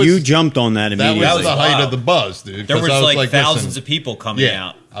 that was, you jumped on that that immediately. was the Wow. height of the buzz, dude. There 'cause was I like thousands listen, of people coming yeah.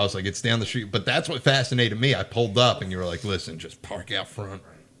 out. I was like, it's down the street. But that's what fascinated me. I pulled up and you were like, listen, just park out front,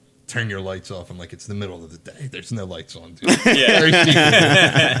 turn your lights off. I'm like, it's the middle of the day. There's no lights on, dude. Yeah. Very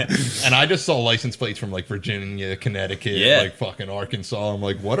secret. And I just saw license plates from like Virginia, Connecticut, Yeah. like fucking Arkansas. I'm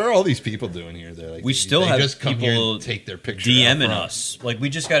like, what are all these people doing here? They're like, We still they have just come here people and take their picture. out DMing front. us. Like we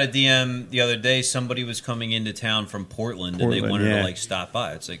just got a DM the other day. Somebody was coming into town from Portland, and they Portland, wanted yeah. to like stop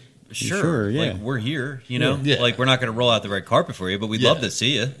by. It's like Sure, yeah. like we're here, you know. Yeah. Like we're not going to roll out the red carpet for you, but we'd Yeah. love to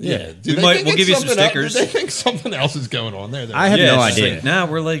see you. Yeah, We might- we'll give you some stickers. They think something else is going on there. They're I like, had Yeah, no it's just idea. Like, nah,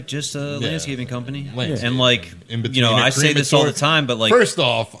 we're like just a landscaping company, Landscaping. and like In between you know, a I say this all the crematorium. time, but like First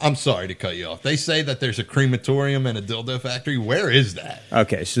off, I'm sorry to cut you off. They say that there's a crematorium and a dildo factory. Where is that?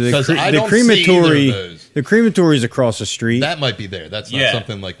 Okay, so the, 'Cause I the don't see either crematory, of those. the crematory is across the street. That might be there. That's not Yeah.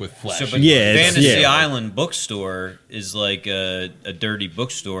 something like with flash. So, but Yeah, it's- Fantasy yeah. Island bookstore is like a dirty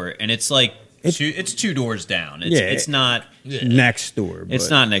bookstore, and it's like it's two doors down. It's, Yeah, it's not next door. it's but-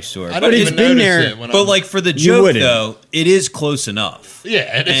 not next door. I But don't it's even been notice there- it when but I'm- like for the You joke wouldn't. though, it is close enough.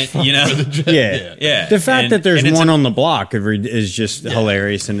 yeah, it is and, fun you know, for the joke. Yeah. Yeah, The fact and- that there's and it's one a- on the block is just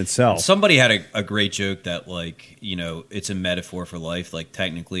hilarious in itself. Somebody had a great joke that like you know it's a metaphor for life. Like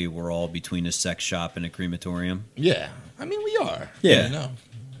technically, we're all between a sex shop and a crematorium. Yeah. I mean, we are. Yeah. You know,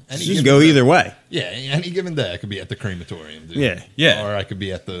 Any You can given go day- either way. Yeah, any given day, I could be at the crematorium, dude. Yeah. Yeah. Or I could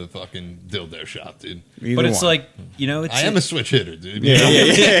be at the fucking dildo shop, dude. Either But it's one. like you know, it's I am a switch hitter, dude. yeah,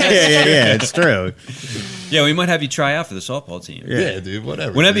 yeah, it's true. yeah. We might have you try out for the softball team. Yeah, dude,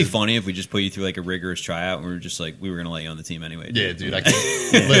 whatever. Wouldn't that be dude. funny if we just put you through like a rigorous tryout and we were just like we were gonna let you on the team anyway? Yeah, dude, I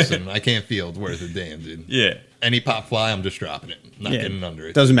can't. Listen, I can't field worth a damn, dude. Yeah. Any pop fly, I'm just dropping it. Not Yeah. getting under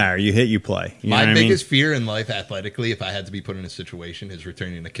it. Doesn't matter. You hit, you play. You know My what I mean? biggest fear in life, athletically, if I had to be put in a situation, is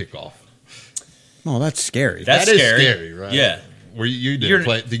returning a kickoff. Oh, that's scary. That's That is scary. scary, right? Yeah. Were you didn't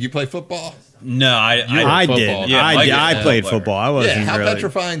play? Did you play football? No, I I did. Yeah, I played football. I wasn't Yeah, how really.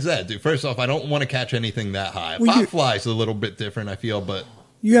 petrifying is that, dude? First off, I don't want to catch anything that high. Well, Pop fly's a little bit different, I feel, but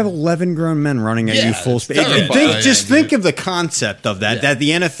You have 11 grown men running at Yeah, you full it's speed. terrifying, Think dude. of the concept of that. Yeah. That the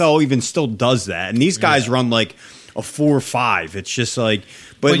NFL even still does that, and these guys run like a 4.5. It's just like,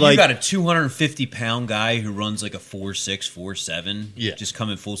 but you like, got a 250-pound guy who runs like a 4.6, 4.7, Yeah. just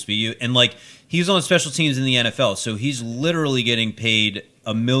coming full speed. And like he's on special teams in the NFL, so he's literally getting paid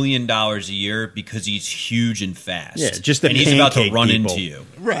 $1 million a year because he's huge and fast. Yeah, just to and he's about to pancake run people. into you.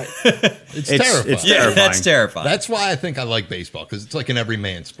 right, it's terrifying. it's Yeah, terrifying. that's terrifying. That's why I think I like baseball, because it's like an every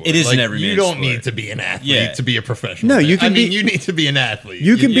man sport. It is like, an every You man don't sport. need to be an athlete Yeah. to be a professional. No, you can I mean, be- you need to be an athlete.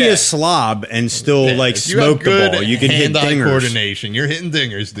 you can be Yeah. a slob and still Yeah, like if you have smoke the good ball. You can hit hand-eye dingers. coordination. You're hitting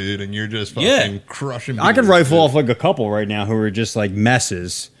dingers, dude, and you're just fucking Yeah. crushing. I could beers, rifle dude. off like a couple right now who are just like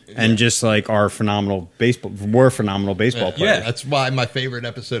messes and just like are phenomenal baseball Yeah. players. That's why my favorite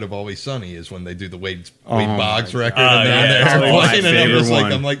episode of Always Sunny is when they do the Wade Oh Boggs record, Oh, and yeah, they're that's playing, my and I'm favorite just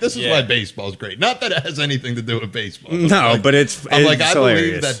like, one. this is Yeah. why baseball's great. Not that it has anything to do with baseball. No, like, but it's I'm like, it's I believe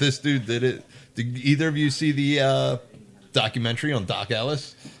hilarious. that this dude did it. Did either of you see the documentary on Doc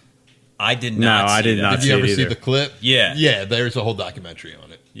Ellis? I did No, not. I see did that. not. Did you see ever it see either. the clip? Yeah. Yeah, there's a whole documentary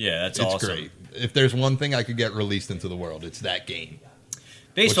on it. Yeah, that's It's awesome. great. If there's one thing I could get released into the world, it's that game.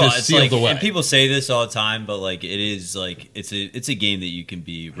 Baseball, Which is it's sealed like, away. and people say this all the time, but like it is like it's a game that you can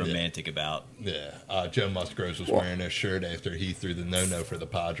be romantic about. Yeah, Joe Musgroves was wearing a shirt after he threw the no-no for the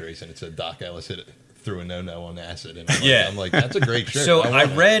Padres, and it said Doc Ellis threw a no-no on acid. And I'm like, that's a great shirt. So want I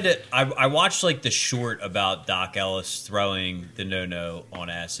it. read, I watched like the short about Doc Ellis throwing the no on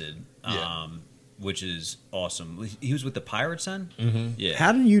acid, Yeah. which is awesome. He was with the Pirates then. Mm-hmm. Yeah.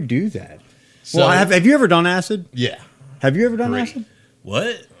 How do you do that? So- well, have you ever done acid? Yeah, Have you ever done Great. acid?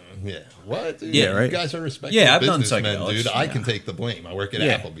 What? yeah. What? Dude? Yeah, right. You guys are respectable Yeah, I've done businessmen, psychedelics. dude. I can take the blame. I work at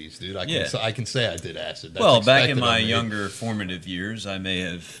Yeah. Applebee's, dude. Yeah. I can say I did acid. That's Well, back in expected my of me. younger formative years, I may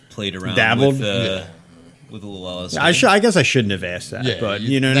have played around Dabbled? with a little LSD. I guess I shouldn't have asked that, but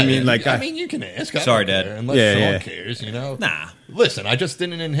you know what I mean. Like, I mean, you can ask. I Sorry, don't Dad. care, Unless Yeah, Sean yeah. cares, you know. Nah. Listen, I just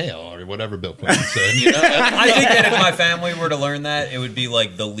didn't inhale or whatever Bill Clinton said. You know? I think that if my family were to learn that, it would be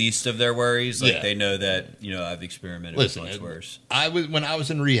like the least of their worries. Like Yeah. they know that I've experimented Listen, with much worse. when I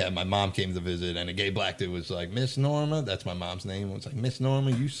was in rehab, my mom came to visit, and a gay black dude was like, Miss Norma, that's my mom's name. Was like, Miss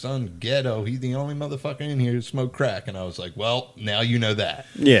Norma, you son ghetto. He's the only motherfucker in here who smoked crack. And I was like, well, now you know that.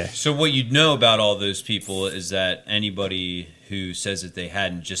 yeah, So what you'd know about all those people is that anybody who says that they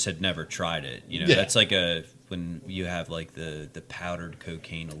hadn't just had never tried it. Yeah. That's like when you have like the powdered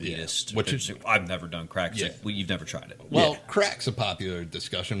cocaine elitist. Which They're is- just like, I've never done crack. It's Yeah. like, well, you've never tried it. Well, crack's a popular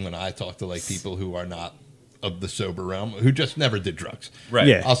discussion when I talk to like people who are not of the sober realm, who just never did drugs. Right.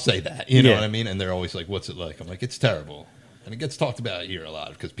 Yeah. I'll say that. You know Yeah. what I mean? And they're always like, what's it like? I'm like, it's terrible. And it gets talked about here a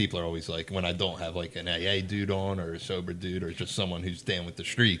lot because people are always like, when I don't have like an AA dude on or a sober dude or just someone who's down with the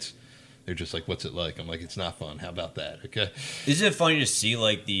streets, they're just like, what's it like? I'm like, it's not fun. How about that? Okay. Is it funny to see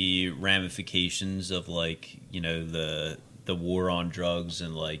like the ramifications of like the war on drugs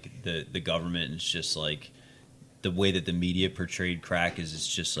and like the government is just like the way that the media portrayed crack is it's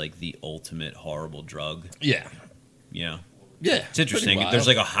just like the ultimate horrible drug. Yeah. Yeah. Yeah. It's interesting. Pretty There's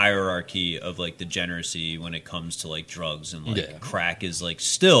wild. like a hierarchy of like degeneracy when it comes to like drugs and like Yeah. crack is like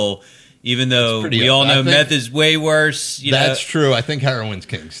still, even though pretty we up. all I know think meth is way worse. That's true. I think heroin's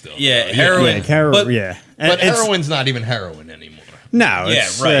king still. Yeah, though. heroin. yeah, Carol, But- yeah. But It's- heroin's not even heroin anymore. no, Yeah,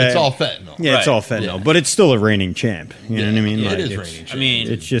 it's, right. It's all fentanyl. yeah, it's Right. all fentanyl, Yeah. but it's still a reigning champ. You know what I mean? Yeah, Like, it is it's- raining. I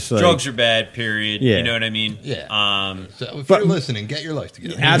mean, It's just like- drugs are bad. Period. Yeah. You know what I mean? Yeah. So if But- you're listening, get your life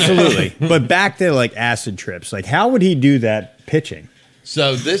together. Absolutely. But back to like acid trips. Like, how would he do that pitching?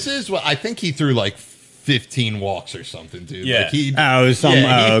 So this is what I think he threw like 15 walks or something, dude. Yeah. Like he, Oh, it was some.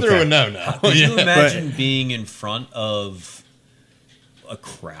 yeah, he oh, threw okay. a no-no. Could you Yeah. imagine being in front of a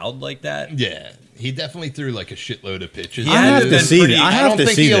crowd like that? Yeah. He definitely threw like a shitload of pitches. I have dude. to see that. I I have don't to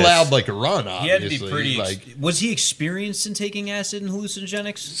think see he this. allowed like a run, He had to obviously. be pretty. like, Was he experienced in taking acid and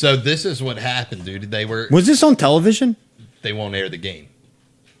hallucinogenics? so this is what happened, dude. Was this on television? They won't air the game.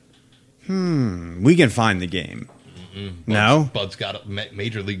 We can find the game. No? Bud's got it.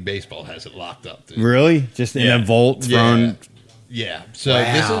 Major League Baseball has it locked up, dude. Really? Just in Yeah. a vault thrown. Yeah. So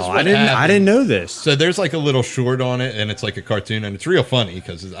Wow, this is what I didn't. I happened. didn't know this. So there's like a little short on it, and it's like a cartoon, and it's real funny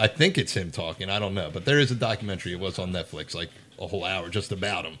because I think it's him talking. I don't know, but there is a documentary. It was on Netflix, like a whole hour just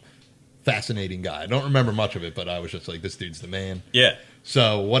about him. Fascinating guy. I don't remember much of it, but I was just like, this dude's the man. Yeah.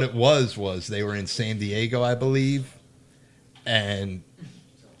 So what it was they were in San Diego, I believe, and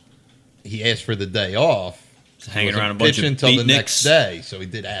he asked for the day off. Hanging Wasn't around a bunch pitching of until the beatniks. next day. So he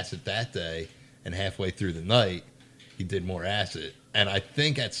did acid that day, and halfway through the night, he did more acid. And I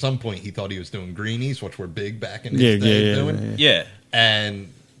think at some point he thought he was doing greenies, which were big back in his day doing. Yeah.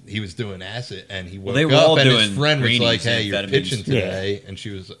 And he was doing acid, and he woke they were up, all and his doing friend was like, greenies "Hey, and you're amphetamines." pitching today,"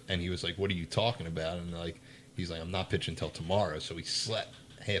 and he was like, "What are you talking about?" And like, he's like, "I'm not pitching till tomorrow." So he slept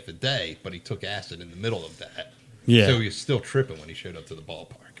half a day, but he took acid in the middle of that. Yeah. So he was still tripping when he showed up to the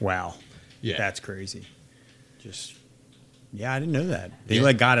ballpark. Wow. Yeah. That's crazy. Just, yeah, I didn't know that. They Yeah.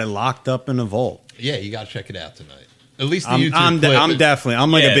 like got it locked up in a vault. Yeah, you got to check it out tonight. At least the I'm YouTube clip. I'm definitely,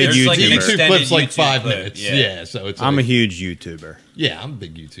 I'm like Yeah, a big there's like an YouTuber. YouTube extended clip's like YouTube 5 clip, minutes. yeah. Yeah, so it's. I'm a like- huge YouTuber. Yeah, I'm a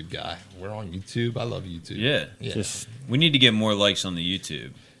big YouTube guy. We're on YouTube. I love YouTube. Yeah. Just, We need to get more likes on the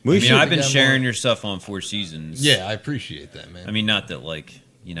YouTube. We I mean, should I've been get sharing more. your stuff on Four Seasons. Yeah, I appreciate that, man. I mean, not that like,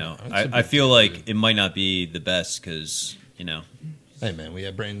 you know, That's a I big feel deal, like dude. it might not be the best because, you know, hey, man, we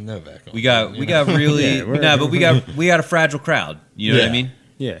had Brandon Novak on. we got you know? really Yeah, we're- no, but we got a fragile crowd. You know what I Yeah. mean?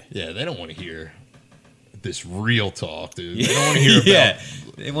 yeah. Yeah, they don't want to hear this real talk, dude. They don't want to hear about. Yeah,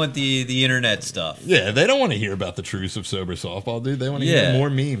 they want the internet stuff. Yeah, they don't want to hear about the truths of sober softball, dude. They want to Yeah. hear more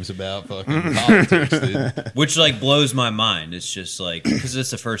memes about fucking politics, dude. Which like blows my mind. It's just like because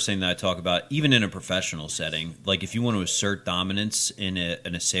it's the first thing that I talk about, even in a professional setting. Like if you want to assert dominance in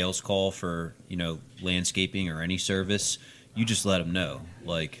a sales call for landscaping or any service, you just let them know.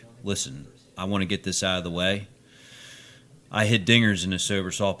 Like, listen, I want to get this out of the way. I hit dingers in a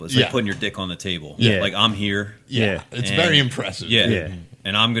sober softball. It's Yeah. like putting your dick on the table. Yeah. Like I'm here. Yeah. It's And- very impressive. Yeah. dude. Yeah.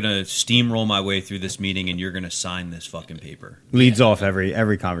 And I'm gonna steamroll my way through this meeting, and you're gonna sign this fucking paper. Leads off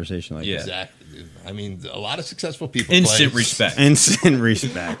every conversation like Yeah. that. Exactly, dude. I mean, a lot of successful people. Instant play- respect. Instant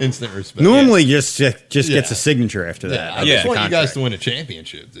respect. Instant respect. Normally, just gets Yeah. a signature after yeah. that. I Yeah. just want you guys Contract. to win a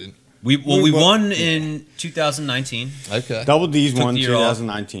championship, dude. We won in 2019. Okay. Double D's Took won the year off.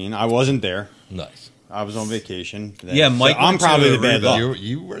 2019. I wasn't there. Nice. I was on vacation. then. Yeah, Mike I'm went to probably the bad Aruba. luck.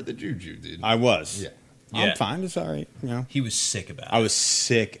 You were the juju, dude. I was. Yeah. Yeah. I'm fine. It's all right. You know, He was sick about it. I was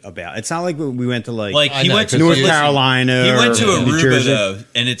sick about. It's not like we went to like Like I he know, went to 'cause North listen, Carolina. He went to or New Aruba Jersey. though,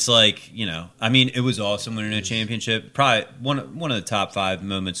 and it's like I mean, it was awesome winning a championship. Probably one of the top 5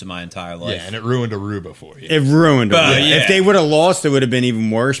 moments of my entire life. Yeah, and it ruined Aruba for you. It ruined it. Yeah. If they would have lost, it would have been even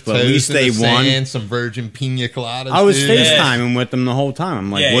worse. But at Toast least in they the won. sand, some virgin pina coladas. I was dude. FaceTiming with them the whole time.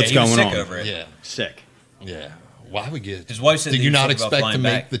 I'm like, Yeah, what's he was going sick on? over it. Yeah, Sick. yeah. Why would you? His wife said Did that you he not was talking about expect to flying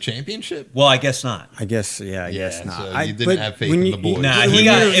make back. the championship? Well, I guess not. I guess. Yeah. I guess not. so I, you didn't but have faith when in you- the boys. Nah, When he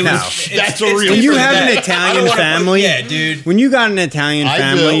got it. no. Was, That's a it's real- When you different have than an that. Italian I don't wanna- family, yeah, dude. When you got an Italian I do.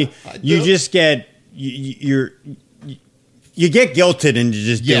 family, I you do. just get you get guilted into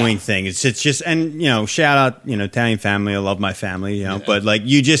just Yeah. doing things. It's just and shout out Italian family. I love my family. But like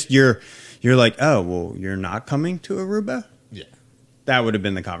you're like, oh well, you're not coming to Aruba. Yeah. That would have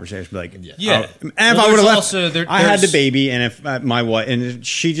been the conversation. Like, Yeah. Yeah. oh, and if Well, I would have there's left, also- I had the there's- baby, and if my wife and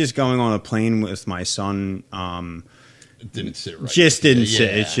she just going on a plane with my son, It didn't sit right. just didn't Yeah.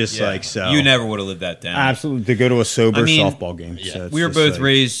 sit. It's just Yeah. like so. You never would have lived that down. absolutely to go to a sober I mean, softball game. yeah. So it's We were just both like-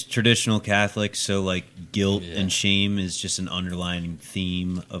 raised traditional Catholics, so like guilt Yeah. and shame is just an underlying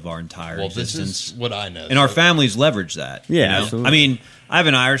theme of our entire Well, this existence. is what I know. And our So- families leverage that. Yeah, you know? absolutely. I mean, I have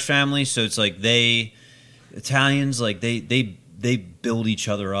an Irish family, so it's like Italians like they build each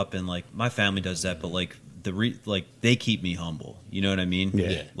other up, and like my family does that, but like they keep me humble. You know what I mean?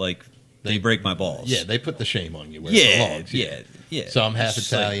 Yeah. Like they break my balls. Yeah, they put the shame on you. Where it yeah, belongs, yeah. So I'm half It's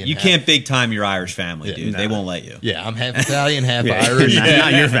just like, Italian, you half- can't big time your Irish family, Yeah, dude. nah. They won't let you. Yeah, I'm half Italian, half Yeah. Irish.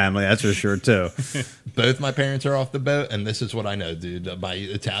 not your family, that's for sure too. Both my parents are off the boat, and this is what I know, dude. My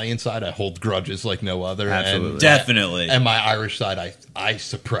Italian side, I hold grudges like no other. Absolutely. Definitely. And my Irish side, I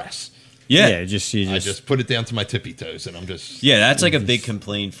suppress. Yeah. Yeah, just you I just, just put it down to my tippy toes, and I'm just Yeah, that's like a big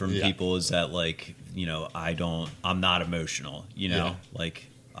complaint from Yeah. people is that like, I'm not emotional, Yeah. like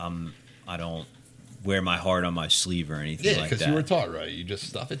I don't wear my heart on my sleeve or anything yeah, like because that. you were taught right. You just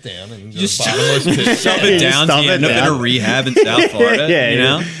stuff it down and Just just bottomless pit. shove Yeah, it you down stuff till you it end up in a down. rehab in South Florida, Yeah, you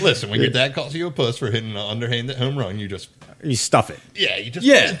know? Listen, when your dad calls you a puss for hitting an underhanded home run, you just you stuff it. you just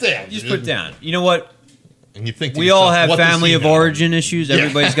Yeah, put it down. you just dude. put it down. You know what? And you think to We all yourself, have what does family he of know? origin issues. Yeah.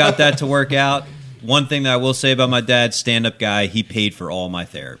 Everybody's got that to work out. One thing that I will say about my dad, stand-up guy, he paid for all my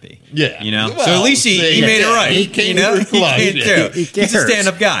therapy. Yeah. You know? so Well, at least he see, made it yeah, right. he came you know? through clutch, He came yeah. through. He He's a cares.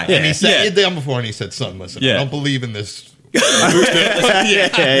 stand-up guy. And he sat Yeah. you down before and he said, "Son, listen, Yeah. I don't believe in this." Yeah.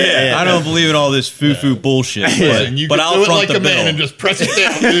 I don't believe in all this foo-foo bullshit, Listen, you but can I'll do it front like the a man bill. and just press it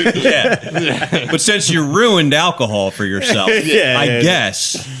down, dude. Yeah. But since you ruined alcohol for yourself, Yeah, I yeah.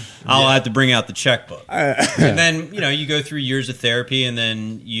 guess I'll have to bring out the checkbook. And then, you go through years of therapy, and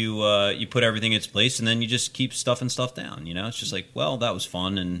then you put everything in its place, and then you just keep stuffing stuff down. It's just like, well, that was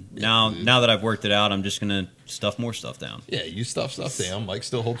fun, and now that I've worked it out, I'm just gonna stuff more stuff down. Yeah, you stuff down. Mike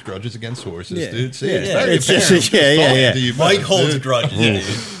still holds grudges against horses, Yeah. dude. See, Yeah. it's very It's apparent. just- yeah, yeah, yeah. To you Mike both, holds dude. grudges, dude.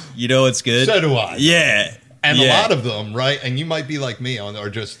 You know it's good? So do I. Yeah. And Yeah. a lot of them, right? And you might be like me are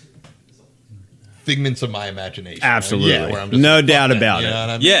just figments of my imagination. Absolutely. Yeah, where I'm just No like, doubt fuck that, about you it. know what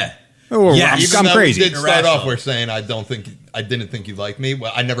I mean? Yeah. Or Yeah, I'm, even I'm though crazy. We did start Irrational. off with saying I didn't think you liked me.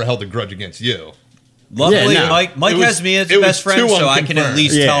 Well, I never held a grudge against you. Luckily, Yeah, no. Mike It was- has me as it was best friend, too so I can at unconfirmed.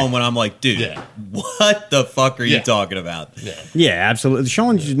 least Yeah. tell him when I'm like, dude, Yeah. what the fuck are you Yeah. talking about? Yeah. Yeah, absolutely.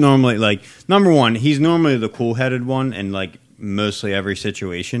 Sean's just normally like number one. He's normally the cool-headed one in like mostly every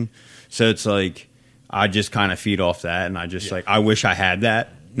situation. So it's like I just kind of feed off that, and I just like I wish I had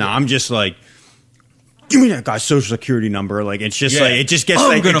that. No, I'm just like, give me that guy's social security number. Like it's just Yeah. like it just gets I'm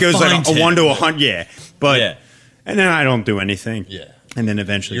like it gonna goes like find a him. 1 to 100. Yeah, but Yeah. and then I don't do anything. Yeah. and then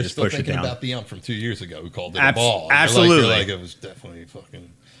eventually You're just still push it thinking down. about the ump from 2 years ago who called it Abs- a ball. absolutely. You're like, it was definitely fucking.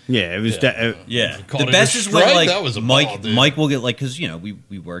 Yeah, it was. Yeah, Called the it best a is when strike? like That was a Mike. ball, dude. Mike will get like because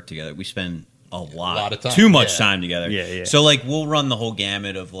we work together. We spend a lot of time, too much yeah. time together. Yeah, yeah. So like we'll run the whole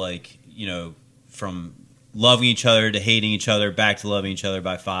gamut of like from loving each other to hating each other back to loving each other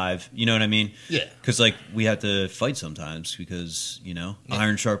by 5. You know what I mean? Yeah. Because like we have to fight sometimes because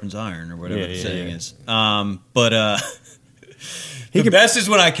iron sharpens iron or whatever Yeah, the yeah, saying yeah. is. The best is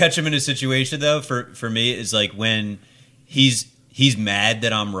when I catch him in a situation though. For me is like when he's mad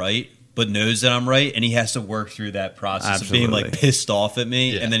that I'm right, but knows that I'm right, and he has to work through that process of being like Absolutely. pissed off at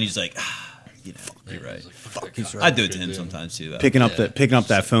me, Yeah. and then he's like, you're right. I do it to him sometimes too. Though. picking up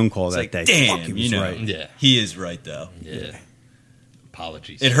that phone call It's that like, day. damn, Fuck, he was right. Yeah. he is right though. Yeah.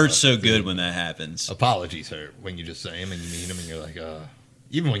 Apologies. It hurts so dude. good when that happens. Apologies hurt when you just say them and you mean them and you're like,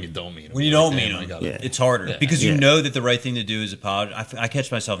 even when you don't mean them. When you you're don't like, mean damn, I them, gotta- Yeah. it's harder Yeah. because you Yeah. know that the right thing to do is apologize. I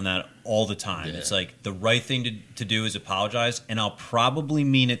catch myself in that all the time. Yeah. It's like the right thing to do is apologize, and I'll probably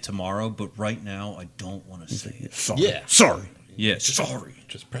mean it tomorrow, but right now I don't want to say it. Sorry. Yeah. Sorry. Yeah, sorry.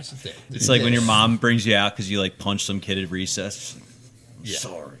 Just press it down. It's like when your mom brings you out because you like punch some kid at recess. Yeah.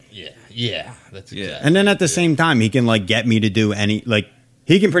 Sorry. Yeah. That's Yeah. exactly. And then at the same time, he can like get me to do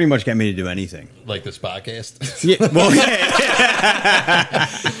he can pretty much get me to do anything. Like this podcast. Yeah. Well, yeah.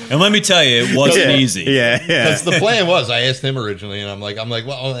 And let me tell you, it wasn't Yeah. easy. Yeah. Because the plan was, I asked him originally, and I'm like,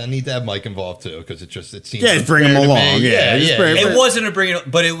 well, I need to have Mike involved too, because it seems. Yeah, just bring him unfair to along. me. Yeah, just bring- It wasn't a bring it,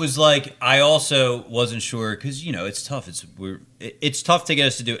 but it was like I also wasn't sure because it's tough. It's tough to get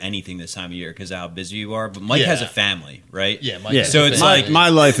us to do anything this time of year because of how busy you are. But Mike Yeah. has a family, right? Yeah, Mike Yeah. has So a it's family. like- My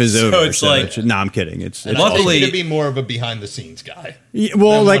life is So over. it's So like- no, I'm kidding. It's And Luckily- I want you to be more of a behind the scenes guy. yeah,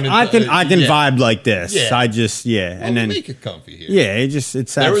 well, Then like when I can yeah. vibe like this. Yeah. I just Well, and then make it comfy here. yeah, it's There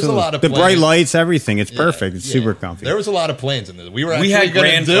was a absolutely lot of the bright plans. lights, everything. It's Yeah, perfect. It's yeah. super comfy. There was a lot of plans in this. We were We actually had going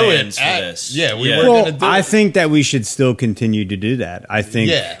grand to do plans it. for at- this. Yeah, we Yeah. were going to well, do I it. think that we should still continue to do that. I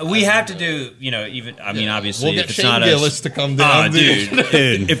think. Yeah. We have to do, even. I mean, obviously, We'll get if it's Shane not Gillis us, to come down, dude.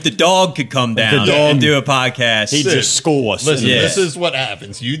 Dude. If the dog could come down dog- and do a podcast, He'd Dude, just school us. Listen, Yeah. this is what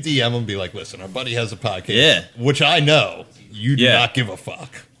happens. You DM him, be like, listen, our buddy has a podcast. Yeah. Which I know you do Yeah. not give a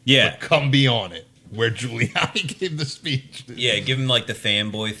fuck. Yeah. But come be on it. Where Giuliani gave the speech. yeah, give him like the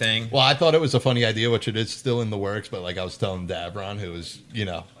fanboy thing. Well, I thought it was a funny idea, which it is still in the works, but like I was telling Davron, who is,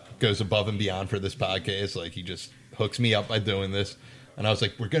 goes above and beyond for this podcast, like he just hooks me up by doing this. And I was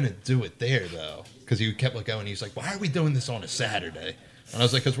like, we're going to do it there, though. Because he kept like going, he's like, why are we doing this on a Saturday? And I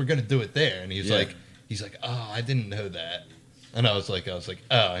was like, because we're going to do it there. And he's Yeah. like, oh, I didn't know that. And I was like,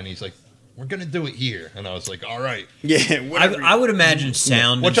 oh, and he's like, we're going to do it here. And I was like, all right. Yeah, whatever. I would imagine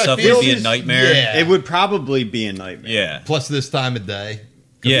sound Which and I stuff feel would be a is- nightmare. yeah. it would probably be a nightmare. Yeah. Plus this time of day.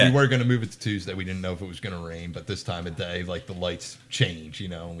 'Cause Yeah. we were going to move it to Tuesday. We didn't know if it was going to rain, but this time of day, like the lights change,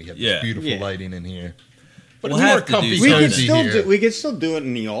 and we have Yeah. this beautiful Yeah. lighting in here. But We'll it's more have to do comfy, We could cozy still here. we could still do it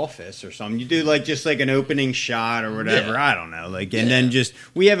in the office or something. You do like just like an opening shot or whatever. Yeah. I don't know. Like and Yeah. then just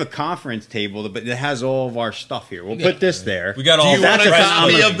we have a conference table, but it has all of our stuff here. We'll Yeah. put this there. We got Do all you the want a that's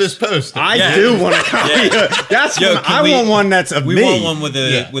copy amazing. of this poster? I Yeah. do want a copy. That's Yo, one, can I we- want one that's of We me. want one with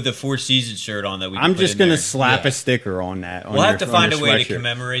a Yeah. with a Four Seasons shirt on that we. Can I'm put just in gonna there. slap Yeah. a sticker on that. On We'll have your- to on find a your way to sweatshirt.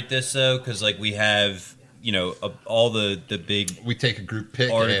 commemorate this though, because like we have, all the big. We take a group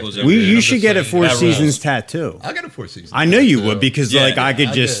pic. Articles after, of- and You I'm should just get a saying, Four that Seasons tattoo. I got a Four Seasons. I know you tattoo. would because Yeah. like I could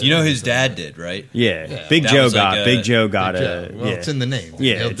I just did. His dad did, right? yeah. Yeah. Big That Joe was got like Big a- Joe got Big a Joe. Well, yeah. it's in the name.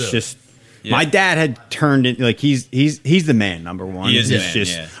 Yeah, He'll it's do it. just Yeah. my dad had turned it like he's the man, number one. He is the It's man,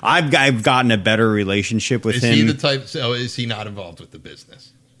 just yeah. I've gotten a better relationship with Is him. he the type? So is he not involved with the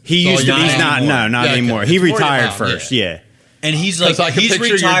business? He So used to. you're He's not not. anymore. No, not Yeah, okay. anymore. It's He more your retired mom, first. yeah. Yeah. And he's like, Because I can he's picture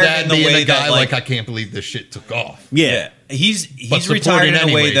your retired dad in the being way a guy that like, I can't believe this shit took off. Yeah. he's But retired in a way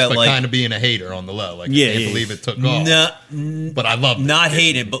anyways, that but like kind of being a hater on the low. Like, Yeah, I can't yeah. believe it took off. But I love it. not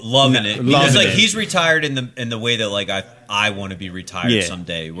hating but loving it because loving like it. he's retired in the way that like I want to be retired Yeah.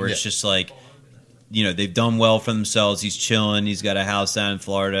 someday, where it's Yeah. just like, you know, they've done well for themselves. He's chilling. He's got a house down in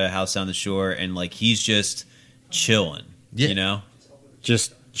Florida, a house down the shore, and like he's just chilling. Yeah. You know,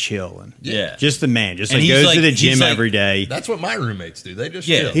 Just chilling. yeah. Just the man. Just And like he's goes like- to the he's gym like- every day. That's what my roommates do. They just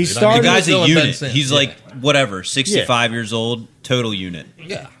Yeah. chill. He dude. started- The guy's Still a in unit. Ben Simmons. He's Yeah. like whatever, 65 years old, total unit.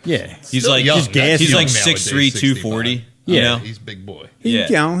 yeah. Yeah. He's Still like young. just gas- he's young like 6'3", 240. You Yeah. know? He's a big boy. He, Yeah.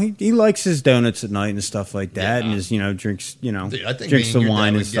 you know, he likes his donuts at night and stuff like that, Yeah. and his drinks Dude, I think drinks me the and your wine dad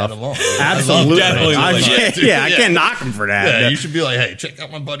and would stuff. get along. Absolutely, Definitely I, would. yeah, I can't knock him for that. Yeah, you should be like, hey, check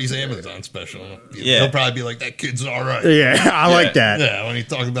out my buddy's Amazon special. Yeah. He'll probably be like, that kid's all right. Yeah, I like that. Yeah, when he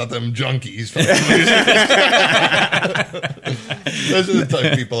talks about them junkies. Those are the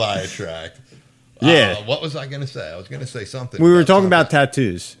type of people I attract. Yeah. What was I going to say? I was going to say something. We were talking about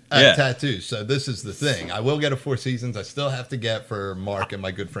tattoos. Yeah. Tattoos. So this is the thing. I will get a Four Seasons. I still have to get for Mark and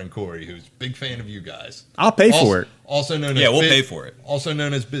my good friend Corey, who's a big fan of you guys. I'll pay Also- for it. Also known Yeah, as we'll pay for it. Also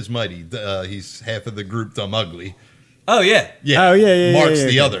known as Biz Mighty. He's half of the group Dumb Ugly. Oh yeah. Yeah. Oh, yeah, Mark's yeah,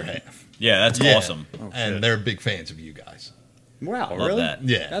 the yeah. other half. Yeah, that's Yeah. awesome. And they're big fans of you guys. Wow, Love really? that.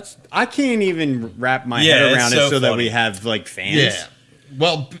 Yeah. That's I can't even wrap my Yeah, head it's around so it so that funny. we have like fans. Yeah.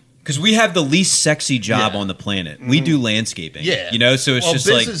 Well, Because we have the least sexy job Yeah. on the planet. We do landscaping. yeah. You know, so it's well, just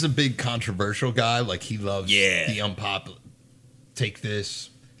Biz like, is a big controversial guy. Like, he loves Yeah. the unpopular. Take this.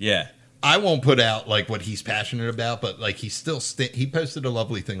 yeah. I won't put out like what he's passionate about, but like he's still he posted a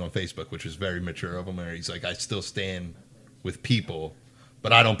lovely thing on Facebook, which was very mature of him, where he's like, I still stand with people,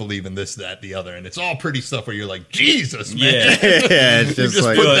 but I don't believe in this, that, the other, and it's all pretty stuff where you're like, Jesus, man, Yeah. yeah, it's you just just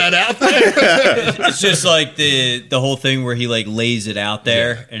like put that out there. It's just like the whole thing where he like lays it out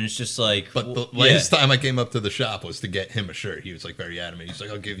there, Yeah. and it's just like. But the yeah. last time I came up to the shop was to get him a shirt. He was like very adamant. He's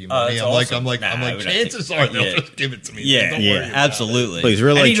like, I'll give you Oh, money. that's I'm awesome. like, Nah, we don't chances think- are they'll yeah. just give it to me. Yeah, Don't yeah, worry about absolutely. Please,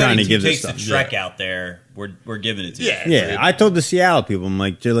 we're, like, Anybody trying to who give this takes the stuff. Trek out there, we're giving it to Yeah. you. yeah. I told the Seattle people, I'm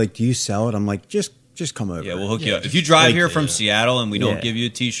like, they're like, do you sell it? I'm like, just come over. Yeah, we'll hook you Yeah, up. If just you drive like- here from yeah. Seattle and we don't Yeah. give you a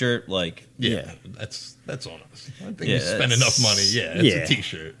T-shirt, like, it. Yeah, Yeah. that's on us. I think Yeah, you spend that's- enough money. Yeah, it's Yeah. a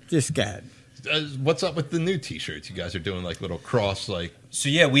T-shirt. Just go ahead. What's up with the new T-shirts? You guys are doing like little cross, like so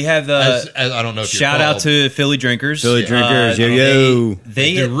yeah, we have as I don't know. If shout you're out called, to Philly Drinkers. Philly Drinkers, yo, yo.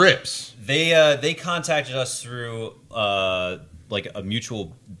 they do rips. They contacted us through like a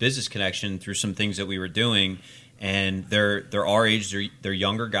mutual business connection through some things that we were doing, and they're our age, they're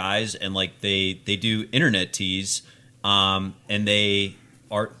younger guys, and like they do internet tees, and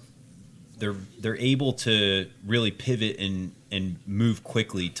they're able to really pivot and move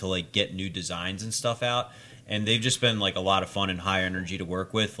quickly to like get new designs and stuff out, and they've just been like a lot of fun and high energy to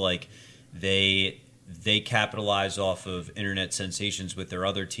work with. Like they capitalize off of internet sensations with their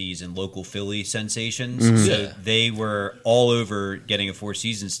other tees and local Philly sensations. So Yeah. they were all over getting a Four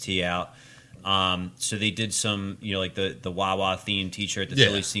Seasons tee out. So they did some, like the Wawa themed T-shirt, the Yeah.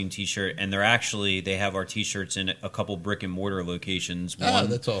 Phillies themed T-shirt, and they have our T-shirts in a couple brick and mortar locations. Oh,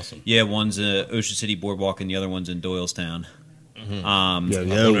 that's awesome. Yeah, one's Ocean City Boardwalk, and the other one's in Doylestown. Yo, I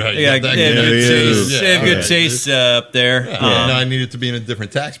wonder how yo. you Yeah, got that they have good. good taste. Yeah, They have good alright. taste up there. Yeah, no, I needed to be in a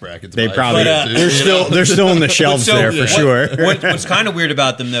different tax bracket. To They buy probably shirts, dude, they're still on the shelves So, there for what- sure. What's kind of weird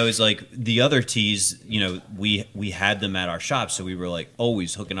about them though is like the other tees, we had them at our shop, so we were like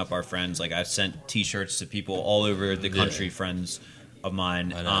always hooking up our friends. Like I sent T-shirts to people all over the country, friends of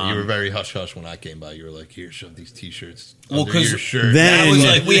mine. I know. You were very hush hush when I came by. You were like, "Here, shove these T-shirts Well, under 'cause your shirt." then- that was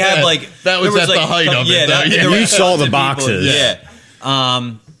like we had like that was there at the like, height of it. Yeah, though. that, Yeah. there You were saw the tons of boxes. people,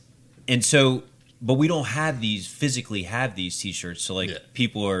 yeah. And so, but we don't physically have these T-shirts. So like Yeah.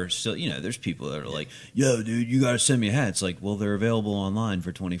 people are still, there's people that are like, "Yo, dude, you got to send me a hat." It's like, well, they're available online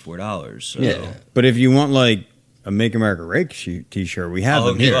for $24. So. Yeah, but if you want like a Make America Great T-shirt, we have I'll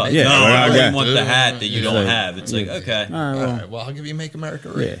them hook you here. up. Yeah, no, well, I okay. really want the hat that you don't like- have. It's like, okay. All right, All well, right, well, I'll give you Make America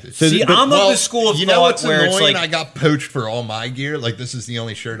yeah. Great. So, See, but- I'm of the school of you know thought what's where it's annoying? like, I got poached for all my gear. Like, this is the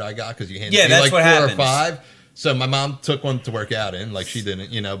only shirt I got because you handed Yeah, me that's like what 4 happens. or 5. So my mom took one to work out in, like she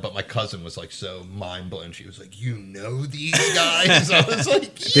didn't, but my cousin was like so mind blown. She was like, "You know these guys?" I was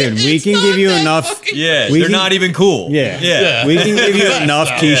like, Dude, we it's can not give you that enough- fucking- yeah, We they're can- not even cool. Yeah. yeah. we can give you enough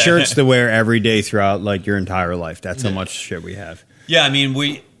Yeah. T-shirts to wear every day throughout like your entire life. That's how much shit we have. Yeah, I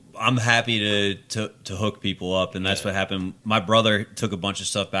mean, I'm happy to hook people up, and that's what happened. My brother took a bunch of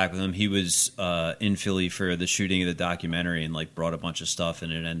stuff back with him. He was in Philly for the shooting of the documentary, and like brought a bunch of stuff,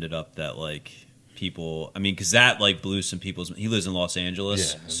 and it ended up that like people. I mean, because that like blew some people's. He lives in Los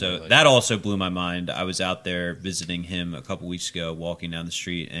Angeles, Yeah, so like- that also blew my mind. I was out there visiting him a couple weeks ago, walking down the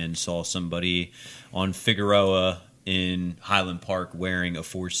street, and saw somebody on Figueroa in Highland Park wearing a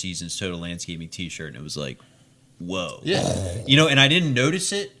Four Seasons Total Landscaping T-shirt, and it was like, whoa, Yeah. you know. And I didn't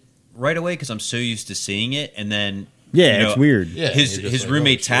notice it right away because I'm so used to seeing it, and then Yeah, you know, it's weird. Yeah, his you're just like,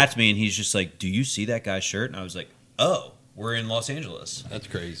 roommate oh, shit. tapped me, and he's just like, "Do you see that guy's shirt?" And I was like, "Oh, we're in Los Angeles." That's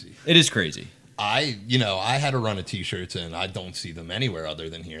crazy. It is crazy. I had a run of T-shirts, and I don't see them anywhere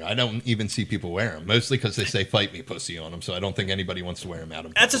other than here. I don't even see people wear them, mostly because they say "fight me, pussy" on them. So I don't think anybody wants to wear them out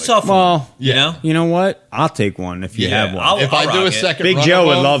in That's a public. tough one. Well, You know, you know what? I'll take one if you Yeah, have one. I'll- If I do rock a it. second, Big run Joe of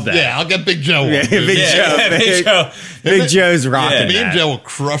would them, love that. Yeah, I'll get Big Joe. one, Yeah, dude. Big yeah, Joe. Big Joe. Big Joe's rocking Yeah. Me and that. Joe will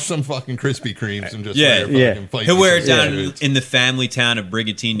crush some fucking Krispy Kremes and just Yeah. wear Yeah. fucking fight He'll me, wear it pussy down shirts. in the family town of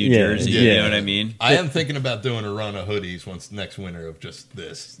Brigantine, New Yeah, Jersey. yeah. You know what I mean? I am thinking about doing a run of hoodies once next winter of just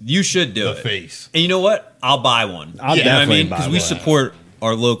this. You should do The it. face. And you know what? I'll buy one. I'll you know what I definitely mean? buy Because we one. support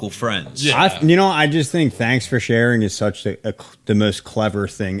our local friends. Yeah. I just think thanks for sharing is such the most clever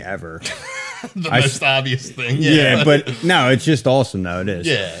thing ever. The most obvious thing. Yeah, but no, it's just awesome though. It is.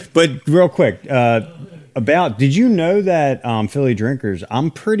 Yeah. But real quick, did you know that Philly Drinkers?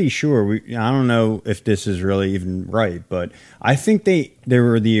 I'm pretty sure I don't know if this is really even right, but I think they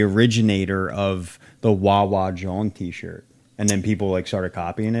were the originator of the Wawa John T-shirt, and then people like started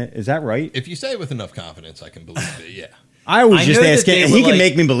copying it. Is that right? If you say it with enough confidence, I can believe it. Yeah. I was I just know that asking, they and were he can like-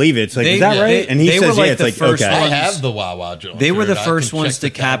 make me believe it. It's like, they- is that yeah, right? they- And he they were says, like yeah. It's the like, first okay. I ones- have the Wawa Jones. They were the shirt. I first can ones check to the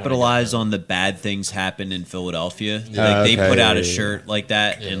count when I get capitalize home. on the bad things happen in Philadelphia. Like Oh, they okay, put out yeah, a yeah. shirt like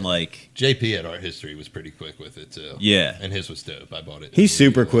that, Yeah. and like JP at Art History was pretty quick with it too. Yeah. and his was dope. I bought it. He's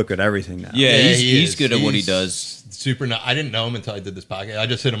super quick with everything now. yeah, he he's is. good at what he He's does. Super. I didn't know him until I did this podcast. I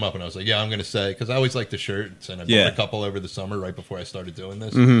just hit him up and I was like, "Yeah, I'm going to say," because I always like the shirts, and I bought Yeah. a couple over the summer right before I started doing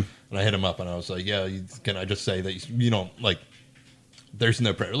this. Mm-hmm. And I hit him up and I was like, "Yeah, can I just say that you don't like?" There's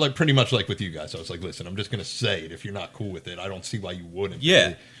no prayer. Like pretty much like with you guys. I was like, "Listen, I'm just going to say it. If you're not cool with it, I don't see why you wouldn't." Yeah.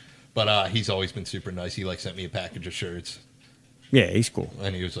 be." But he's always been super nice. He like sent me a package of shirts. Yeah, he's cool.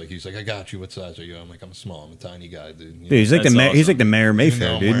 And he was like, "I got you. What size are you?" I'm like, "I'm small. I'm a tiny guy, dude." You Dude, he's like That's he's awesome. like the mayor of know, Mayfair,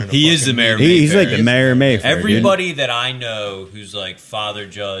 I'm dude. wearing a He is the fucking mayor of medium. He's like the He mayor of Mayfair. dude. Everybody that I know who's like Father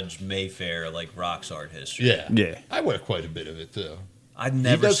Judge Mayfair, like rocks art history. Yeah, Yeah. I wear quite a bit of it too. I've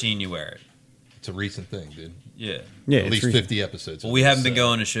never does- seen you wear it. It's a recent thing, dude. Yeah. Yeah, At it's least recent. 50 episodes. Well, of we this, haven't been so-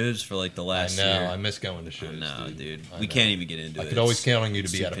 going to shows for like the I last know. year. I miss going to shows. No, dude. I We know. can't even get into I it. could always It's- count on you to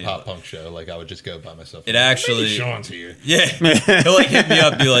it's be too at a painful. pop punk show. Like I would just go by myself. It Maybe actually- Sean's here. Yeah. He'll like hit me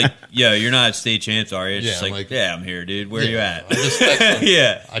up, be like, "Yo, you're not at state champs, are you?" It's Yeah, just I'm like, like- "Yeah, I'm here, dude. Where Yeah, you at?" I just text him.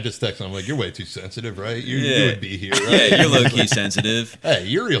 Yeah. I just text him. I'm like, "You're way too sensitive, right? You Yeah. would be here, right? Yeah, you're low key sensitive. Hey,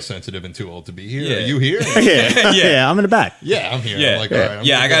 you're real sensitive and too old to be here. Yeah. Are you here? yeah. yeah, I'm in the back. Yeah, I'm here. Yeah. I'm like, all right. I'm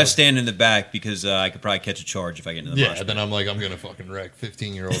Yeah, I gonna gotta go. stand in the back because I could probably catch a charge if I get into the Yeah, mosh pit. then I'm like, I'm gonna fucking wreck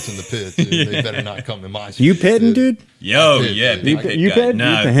 15-year-olds in the pit. Dude. They better not come in my. You shit, pitting, dude? Yo, I did, yeah, dude. big You pit You guy. pitting?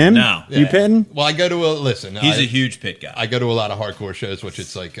 No, You pit him? no. You pitting? Well, I go to listen. He's a huge pit guy. I go to a lot of hardcore shows, which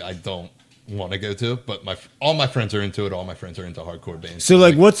it's like I don't want to go to, but all my friends are into it. All my friends are into hardcore bands. So,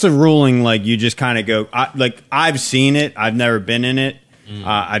 like, what's the ruling? Like, you just kind of go, I've seen it. I've never been in it.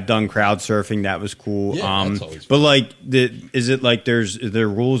 I've done crowd surfing. That was cool. Yeah, that's always but fun. like, is it like is there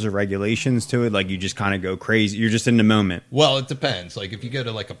rules or regulations to it? Like, you just kind of go crazy. You're just in the moment. Well, it depends. Like if you go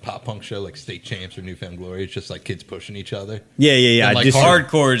to like a pop punk show, like State Champs or Newfound Glory, it's just like kids pushing each other. Yeah, yeah, yeah. And, I like, just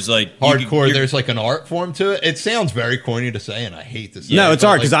Hardcore is like you could- Hardcore, you're- there's like an art form to it. It sounds very corny to say, and I hate to say. no, it, it's but,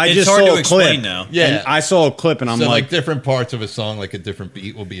 hard like, because I it's just hard saw to a clip. explain now. Yeah. and I saw a clip, and I'm so like, like different parts of a song, like a different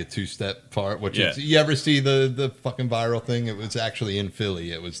beat will be a two-step part. Which Yeah. is, you ever see the fucking viral thing? It was actually in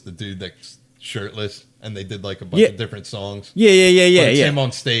Philly. It was the dude that's shirtless, and they did like a bunch Yeah. of different songs. yeah, yeah, yeah, yeah, But it's yeah. him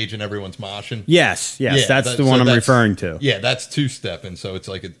on stage and everyone's moshing. Yes, yes, Yeah, that's that- the so one I'm that's- referring to. Yeah, that's two-step, and so it's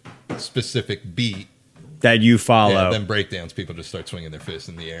like a specific beat. That you follow. Yeah, then breakdowns, people just start swinging their fists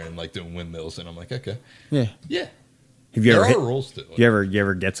in the air and like doing windmills, and I'm like, okay, yeah. yeah. Have you There ever are hit, rules to it. you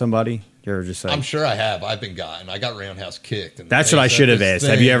ever get somebody? You ever just like, I'm sure I have. I've been gotten. I got roundhouse kicked. And That's they what I said should have this asked.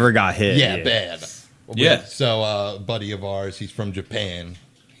 Have you thing- ever got hit? Yeah, Yeah. bad. Yeah. So a buddy of ours, he's from Japan.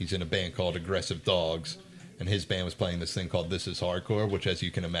 He's in a band called Aggressive Dogs, and his band was playing this thing called This Is Hardcore, which, as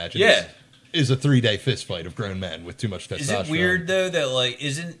you can imagine, Yeah. is a 3-day fist fight of grown men with too much testosterone. Is it weird though that like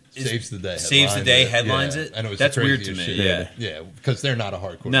Saves the Day. Saves the Day headlines headlines it. it? Yeah, and it was That's the weird to craziest me. shit. Yeah. Yeah, because they're not a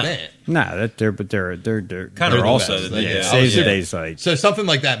hardcore No. band. Nah, they're Kind of they're also best. also yeah. Yeah. Saves the Yeah. Day's like So something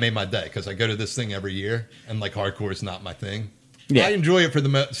like that made my day because I go to this thing every year, and like hardcore is not my thing. Yeah. I enjoy it for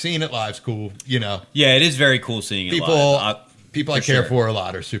seeing it live's cool. You know, Yeah, it is very cool seeing it people live. people I for care sure. for a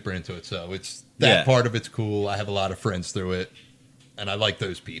lot are super into it. So that Yeah. part of it's cool. I have a lot of friends through it, and I like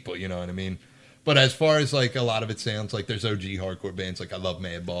those people. You know what I mean? But as far as like a lot of it sounds like there's OG hardcore bands. Like I love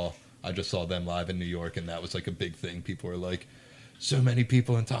Madball. I just saw them live in New York, and that was like a big thing. People were like, so many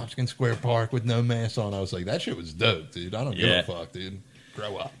people in Tompkins Square Park with no masks on. I was like, that shit was dope, dude. I don't give a fuck, dude.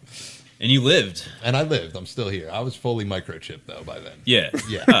 Grow up. And you lived. And I lived. I'm still here. I was fully microchipped though by then. Yeah.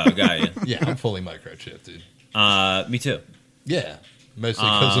 Yeah. Oh, got you. Yeah, I'm fully microchipped, dude. Me too. Yeah.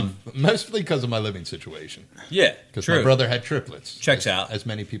 Mostly because of my living situation. Yeah. Because True. my brother had triplets. Checks out. As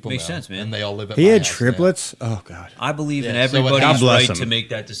many people Makes know. sense, man. And they all live at He my had house triplets. Oh God. I believe in Yeah, so what- everybody's God bless right them. to make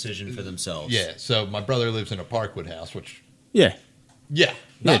that decision for themselves. now. Yeah. So my brother lives in a Parkwood house, which Yeah. yeah,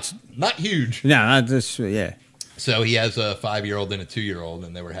 it's- not huge. No, not this. Yeah. So he has a 5-year-old and a 2-year-old,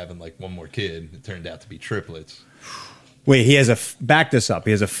 and they were having like one more kid. It turned out to be triplets. Wait, he has back this up.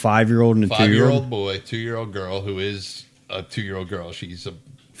 He has a 5-year-old and a 2-year-old. 5-year-old boy, 2-year-old girl, who is a 2-year-old girl. She's a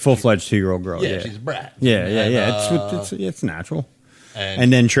Full-fledged 2-year-old girl. yeah, Yeah. she's a brat. Yeah. And, It's natural. and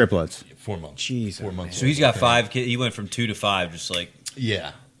And then triplets. 4 months. Jeez, 4 months. So he's got 5 kids. He went from 2 to 5. Just like,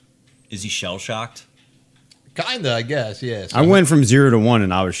 Yeah, is he shell shocked? kinda, I guess. Yeah. So I went from 0 to 1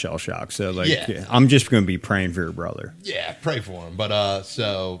 and I was shell shocked. So like, Yeah. I'm just going to be praying for your brother. Yeah, pray for him. But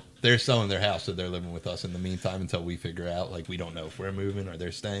so they're selling their house, so they're living with us in the meantime until we figure out. Like, we don't know if we're moving or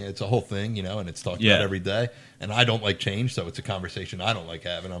they're staying. It's a whole thing, you know, and it's talked Yeah. about every day. And I don't like change, so it's a conversation I don't like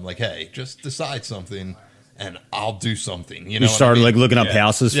having. I'm like, hey, just decide something, and I'll do something. You know, You what I started mean? like looking up Yeah.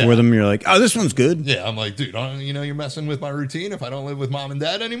 houses Yeah. for them. You're like, oh, this one's good. Yeah, I'm like, dude, you know, you're messing with my routine if I don't live with mom and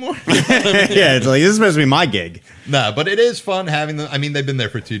dad anymore. Yeah, it's like this is supposed to be my gig. No, but it is fun having them. I mean, they've been there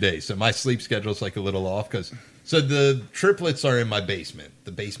for 2 days, so my sleep schedule's like a little off because so the triplets are in my basement.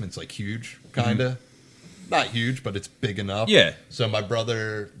 The basement's like huge, kind of. Not huge, but it's big enough. Yeah. So my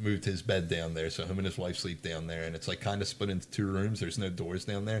brother moved his bed down there, so him and his wife sleep down there, and it's like kind of split into 2 rooms. There's no doors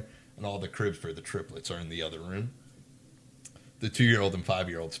down there, and all the cribs for the triplets are in the other room. The 2-year-old and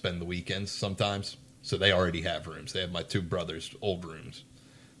 5-year-old spend the weekends sometimes, so they already have rooms. They have my 2 brothers' old rooms.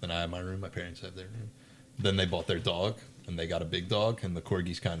 Then I have my room. My parents have their room. Then they bought their dog, and they got a big dog, and the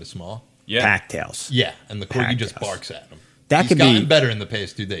corgi's kind of small. Yeah. Packed house. Yeah, and the corgi Packed just house. barks at him. That He's could gotten be- better in the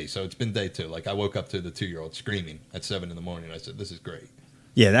past 2 days, so it's been day 2. Like I woke up to the 2-year-old screaming at 7 in the morning. I said, "This is great."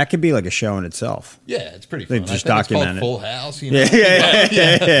 Yeah, that could be like a show in itself. Yeah, it's pretty They fun. just I think it's document called it. Full House. You know?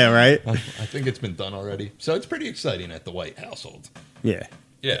 Yeah, right. I think it's been done already, so it's pretty exciting at the White household. Yeah,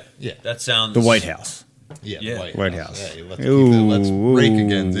 Yeah. Yeah. That sounds. the White House. Yeah, Yeah. the White House. Hey, let's rake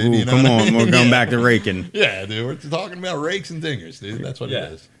again, dude. You know come what I on, mean? we're going Yeah. back to raking. Yeah, dude, we're talking about rakes and dingers, dude. That's what Yeah.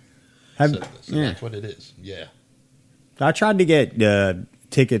 it is. Have- So yeah. that's what it is. Yeah. I tried to get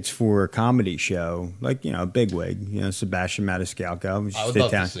tickets for a comedy show, like a bigwig, Sebastian Maniscalco. I would love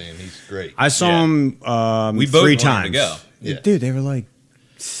to see him. He's great. I saw Yeah. him We both 3 wanted to times. go. Yeah. Dude, they were like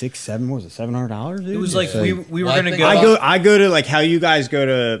 $700, what was it, $700? Dude? It was like Yeah. we were Well, I gonna think go. I go to like how you guys go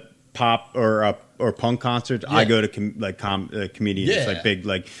to pop or punk concerts. I Yeah. go to comedians, Yeah. like big,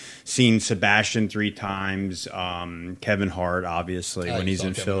 like seen Sebastian 3 times, Kevin Hart obviously I when he's saw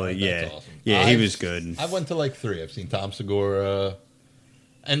in Kevin Philly. Hart. Yeah, That's awesome. yeah, he I've- was good. I went to like 3. I've seen Tom Segura.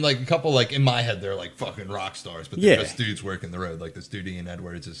 And like a couple, like in my head, they're like fucking rock stars, but they're Yeah. just dudes working the road. Like this dude Ian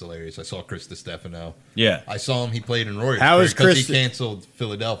Edwards is hilarious. I saw Chris DiStefano. Yeah. I saw him. He played in Rory. How is because Chris- he canceled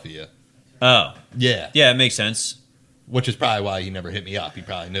Philadelphia? Oh. Yeah, Yeah, it makes sense. which is probably why he never hit me up. He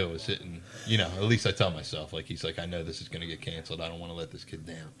probably knew it was hitting. You know, at least I tell myself like he's like, I know this is going to get canceled. I don't want to let this kid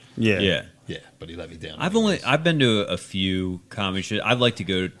down. Yeah, Yeah. Yeah, but he let me down. I've been to a few comedy shows. I'd like to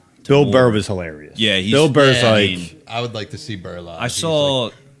go to Bill more. Burr was hilarious. Yeah, he's- Bill Burr's Yeah, like I would like to see Burr live. I He's saw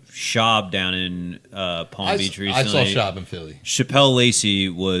like- Shab down in Palm Beach I recently. saw Shab in Philly. Chappelle Lacey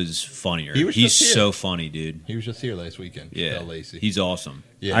was funnier. He was He's just here. so funny, dude. He was just here last weekend. Yeah, Chappelle Lacey. he's awesome.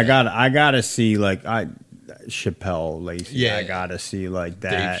 Yeah. I gotta see like Chappelle Lacey. Yeah. I gotta see like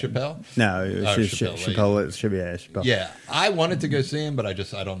that. Dave Chappelle. No, it was Oh, just Chappelle Chappelle. Yeah, I wanted to go see him, but I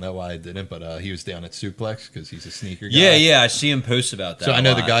don't know why I didn't. But he was down at Suplex because he's a sneaker guy. Yeah. I see him post about that. So I a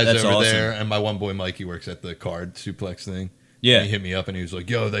know the lot. guys That's over awesome. there, and my one boy Mikey works at the card Suplex thing. Yeah. And he hit me up and he was like,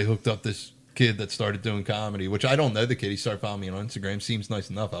 "Yo, they hooked up this kid that started doing comedy," which I don't know the kid. He started following me on Instagram. Seems nice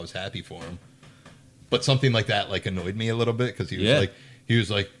enough. I was happy for him, but something like that like annoyed me a little bit because he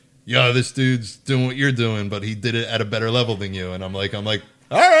was like, "Yo, this dude's doing what you're doing, but he did it at a better level than you," and I'm like,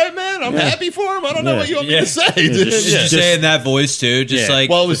 all right, man, I'm happy for him. I don't know Yeah. what you want me Yeah. to say, dude. just- Did you say in that voice too? Just Yeah. like,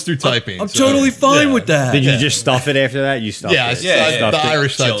 Well, it was through typing. I'm so- totally fine yeah. with that. Did you Yeah. just stuff it after that? You stuffed Yeah, it. Yeah, Stuffed the it.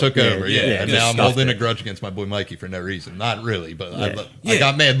 Irish side Chill. took Yeah, over. yeah, Yeah, yeah. and Just now I'm stuffed holding it. a grudge against my boy Mikey for no reason. Not really, but Yeah. I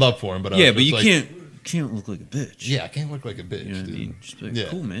got mad love for him. But I Yeah, was but just you like, can't look like a bitch. Yeah, I can't look like a bitch, You know what I dude. mean? Just be like, Yeah.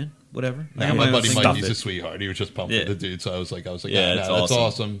 cool, man. Whatever. I Nah, got my own buddy thing. Mikey's it. a sweetheart. He was just pumped Yeah. with the dude, so I was like, Yeah, that's that's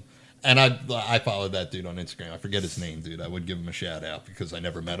awesome. And I followed that dude on Instagram. I forget his name, dude. I would give him a shout out because I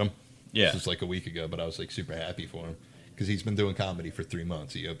never met him. Yeah. This was like a week ago, but I was like super happy for him because he's been doing comedy for 3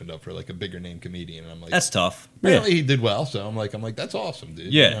 months. He opened up for like a bigger name comedian, and I'm like, That's tough. apparently he did well. So I'm like, that's awesome,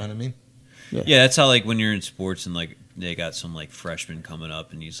 dude. Yeah. You know what I mean? Yeah, that's how like when you're in sports and like they got some like freshman coming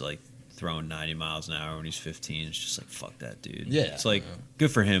up and he's like throwing 90 miles an hour when he's 15. It's just like, fuck that dude. Yeah. It's like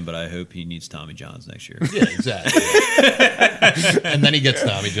good for him, but I hope he needs Tommy Johns next year. Yeah, exactly. And then he gets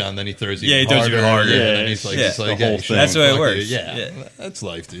Tommy John, then he throws even Yeah, he throws harder. even harder. Yeah, Yeah, and then he's like, yeah, it's like the whole hey, thing. Sean, That's the way it fuck works. you. Yeah. Yeah. That's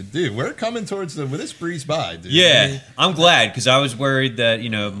life, dude. Dude, we're coming towards the, this breeze by, dude. Yeah, I'm glad because I was worried that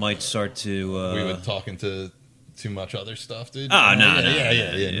it might start to. We were talking to too much other stuff, dude. Oh, no,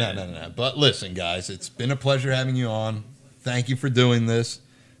 Yeah. No. But listen, guys, it's been a pleasure having you on. Thank you for doing this.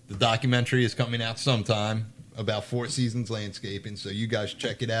 The documentary is coming out sometime about Four Seasons landscaping, so you guys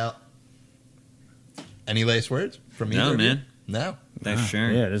check it out. Any last words from either No, of you? man. No? Thanks for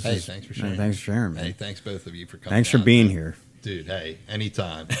sharing. Yeah, Thanks for sharing. Thanks for sharing, man. Hey, thanks both of you for coming Thanks for on. being here. Dude, hey,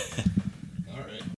 anytime.